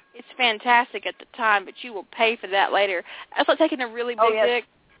 It's fantastic at the time, but you will pay for that later. That's like taking a really big dick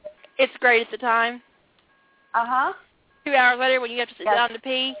it's great at the time. 2 hours later, when you have to sit down to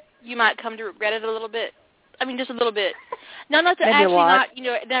pee, you might come to regret it a little bit. I mean, just a little bit. Not to Maybe actually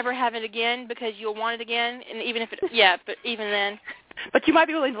not, never have it again because you'll want it again, and even if it, but even then. But you might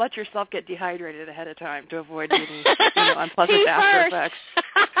be willing to let yourself get dehydrated ahead of time to avoid getting unpleasant after effects.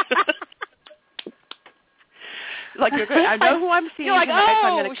 Like, I know who I'm seeing tonight, so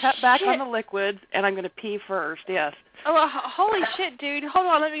I'm going to cut back on the liquids, and I'm going to pee first, yes. Oh, holy shit, dude. Hold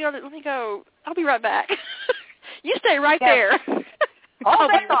on, let me go. I'll be right back. You stay right there. I'll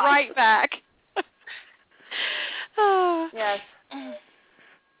be right back. Yes.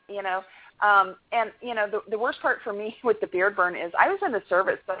 And, the worst part for me with the beard burn is I was in the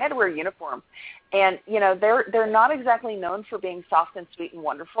service, so I had to wear a uniform. And, they're not exactly known for being soft and sweet and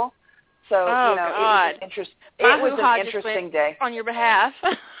wonderful. So, God. it was an interesting day. On your behalf.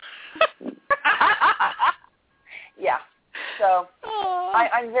 Yeah. So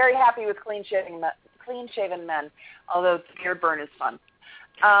I'm very happy with clean-shaven men, although the beard burn is fun.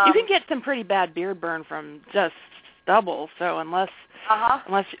 You can get some pretty bad beard burn from just stubble. So unless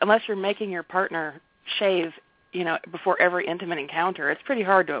you're making your partner shave, before every intimate encounter, it's pretty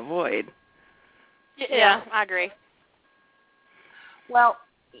hard to avoid. Yeah, I agree. Well,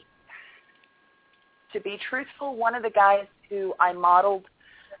 to be truthful, one of the guys who I modeled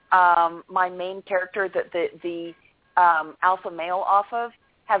my main character, the alpha male off of,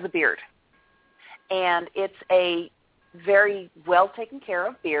 has a beard. And it's a very well taken care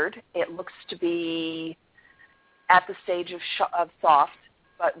of beard. It looks to be at the stage of soft,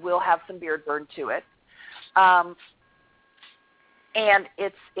 but will have some beard burn to it. And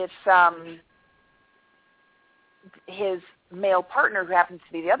it's his male partner, who happens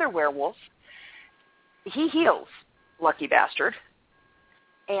to be the other werewolf. He heals, lucky bastard.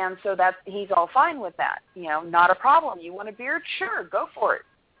 And so he's all fine with that. Not a problem. You want a beard? Sure, go for it.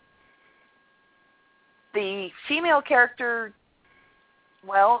 The female character,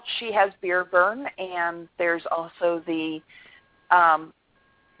 well, she has beard burn, and there's also the,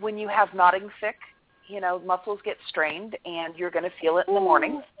 when you have knotting thick, muscles get strained, and you're going to feel it in the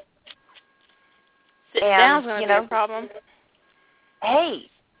morning. Sitting down's going to be a problem. Hey,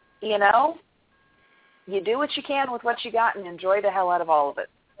 you do what you can with what you got and enjoy the hell out of all of it.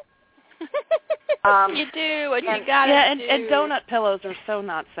 You do what you got to do. And donut pillows are so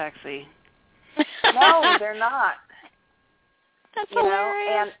not sexy. No, they're not. That's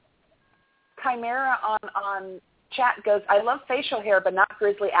hilarious. And Chimera on chat goes, I love facial hair, but not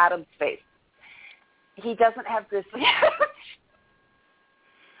Grizzly Adams' face. He doesn't have Grizzly Adams.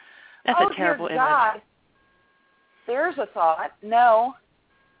 That's a terrible image. God. There's a thought. No.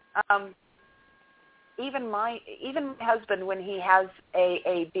 Even my husband, when he has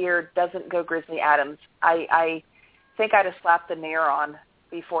a beard, doesn't go Grizzly Adams. I think I'd have slapped the nair on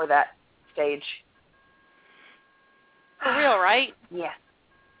before that stage. For real, right? Yeah.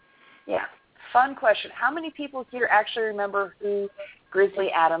 Yeah. Fun question. How many people here actually remember who Grizzly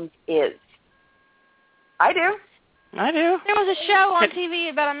Adams is? I do. There was a show on TV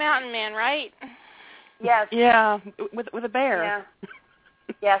about a mountain man, right? Yes. Yeah, with a bear. Yeah.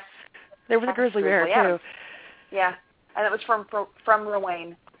 Yes. There was a grizzly bear Adams. too. Yeah, and it was from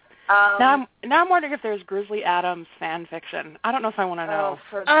Rowan. Now I'm wondering if there's Grizzly Adams fan fiction. I don't know if I want to know.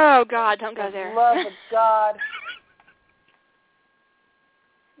 Oh God, don't go there. Love of God.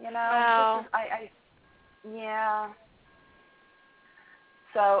 Wow. Yeah.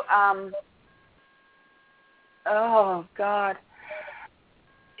 So, oh God.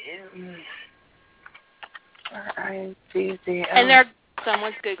 And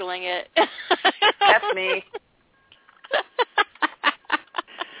someone's Googling it. That's me.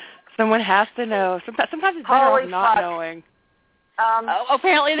 Someone has to know. Sometimes it's better off not knowing.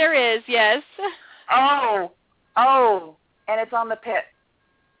 Apparently there is, yes. Oh, and it's on the pit.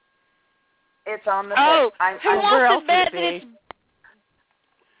 It's on the pit.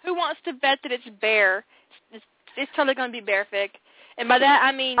 Who wants to bet that it's bear? It's totally going to be bear fic. And by that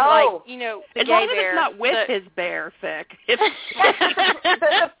I mean, the as gay long as bear. It's not with his bear fic.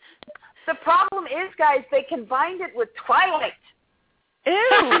 The problem is, guys, they combined it with Twilight.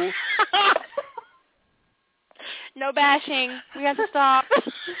 Ew. No bashing. We have to stop.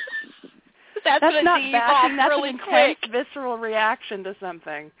 That's not bashing. That's really an quick. intense, visceral reaction to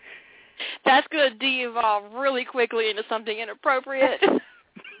something. That's going to de-evolve really quickly into something inappropriate.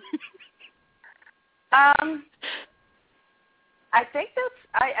 I think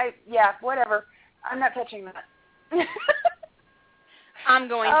that's, yeah, whatever. I'm not touching that. I'm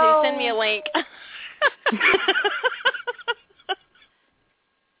going to. Send me a link.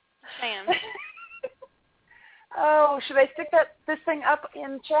 Sam. Should I stick this thing up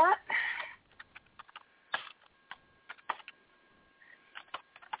in chat?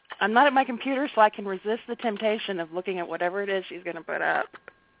 I'm not at my computer, so I can resist the temptation of looking at whatever it is she's going to put up.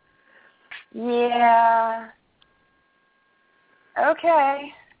 Yeah.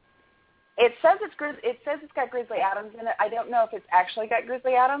 Okay. It says it's got Grizzly Adams in it. I don't know if it's actually got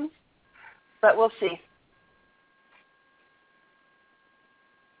Grizzly Adams, but we'll see.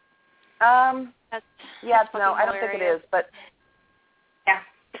 I don't think it is, but yeah.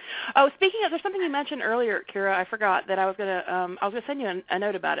 Oh, speaking of, there's something you mentioned earlier, Kira. I forgot that I was gonna send you a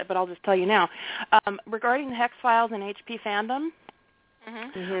note about it, but I'll just tell you now. Regarding the Hex Files and HP fandom,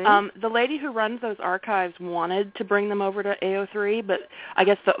 the lady who runs those archives wanted to bring them over to AO3, but I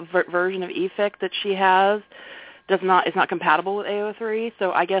guess the version of EFIC that she has is not compatible with AO3.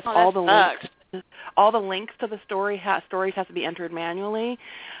 So I guess all the links to the stories has to be entered manually,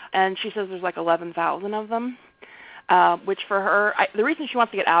 and she says there's like 11,000 of them. Which for her, the reason she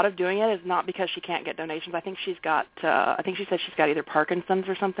wants to get out of doing it is not because she can't get donations. I think she said she's got either Parkinson's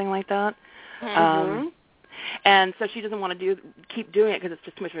or something like that. And so she doesn't want to keep doing it because it's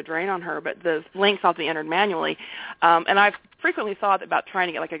just too much of a drain on her. But the links have to be entered manually. And I've frequently thought about trying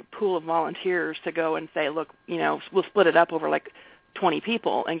to get like a pool of volunteers to go and say, look, we'll split it up over like 20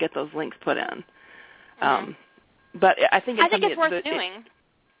 people and get those links put in. But I think it's worth doing.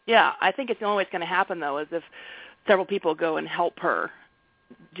 I think it's the only way it's going to happen, though, is if several people go and help her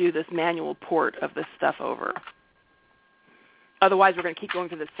do this manual port of this stuff over. Otherwise, we're going to keep going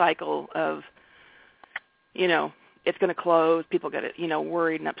through this cycle of, it's going to close, people get,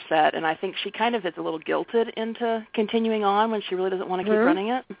 worried and upset, and I think she kind of is a little guilted into continuing on when she really doesn't want to keep running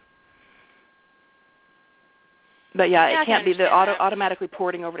it. But it can't be automatically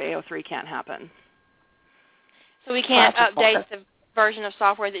porting over to AO3 can't happen. So we can't update the version of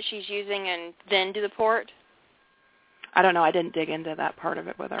software that she's using and then do the port? I don't know. I didn't dig into that part of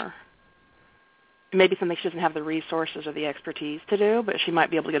it with her. Maybe something she doesn't have the resources or the expertise to do, but she might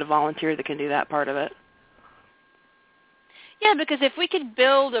be able to get a volunteer that can do that part of it. Yeah, because if we could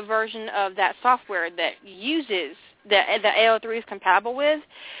build a version of that software that uses that AO3 is compatible with,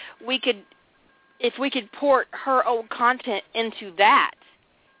 if we could port her old content into that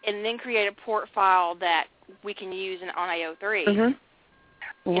and then create a port file that we can use on AO3.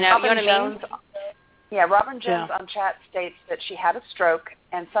 You know what I mean? Yeah, Robin Jones on chat states that she had a stroke,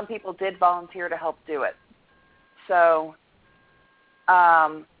 and some people did volunteer to help do it. So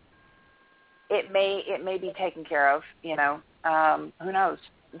it may be taken care of. Who knows?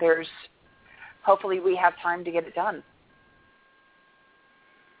 Hopefully we have time to get it done.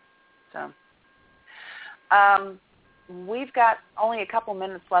 So we've got only a couple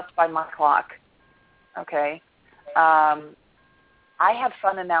minutes left by my clock. Okay. I had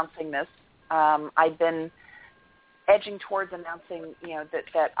fun announcing this. I've been edging towards announcing,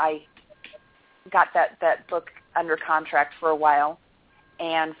 that I got that book under contract for a while.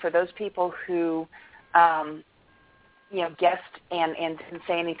 And for those people who, guessed and didn't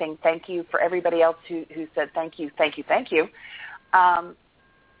say anything, thank you. For everybody else who said thank you.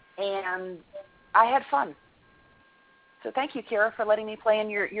 And I had fun. So thank you, Kira, for letting me play in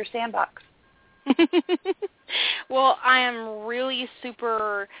your sandbox. Well, I am really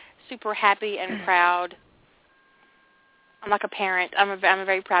super happy and proud. I'm like a parent. I'm a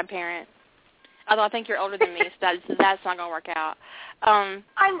very proud parent. Although I think you're older than me, so that's not going to work out.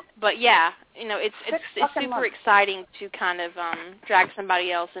 But yeah, it's super exciting to kind of drag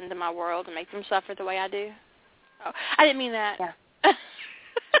somebody else into my world and make them suffer the way I do. Oh, I didn't mean that. Yeah.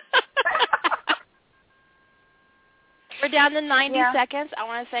 We're down to 90 seconds. I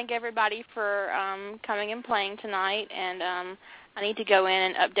want to thank everybody for coming and playing tonight, and I need to go in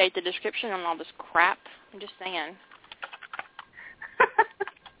and update the description on all this crap. I'm just saying.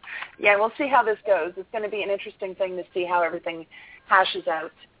 Yeah, we'll see how this goes. It's going to be an interesting thing to see how everything hashes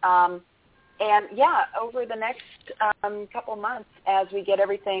out. And yeah, over the next couple months, as we get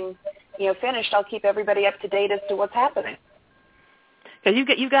everything finished, I'll keep everybody up to date as to what's happening. Because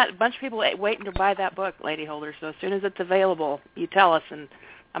you've got a bunch of people waiting to buy that book, Lady Holder. So as soon as it's available, you tell us, and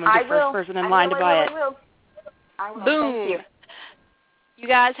I'm going to be the first person in line to buy it. I will. Boom. Thank you. You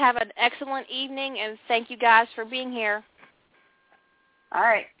guys have an excellent evening, and thank you guys for being here. All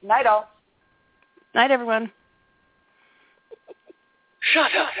right. Night all. Night, everyone.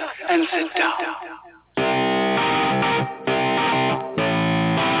 Shut up and sit down.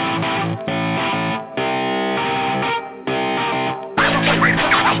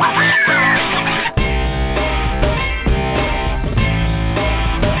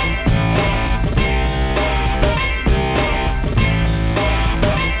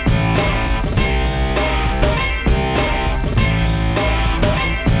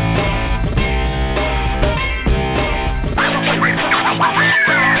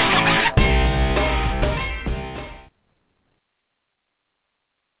 Wow.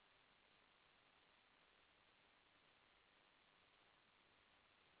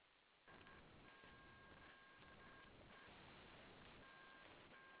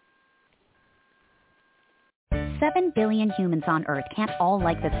 7 billion humans on Earth can't all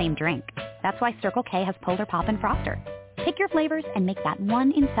like the same drink. That's why Circle K has Polar Pop and Froster. Pick your flavors and make that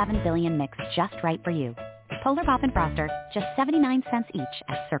 1 in 7 billion mix just right for you. Polar Pop and Froster, just 79 cents each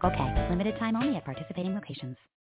at Circle K. Limited time only at participating locations.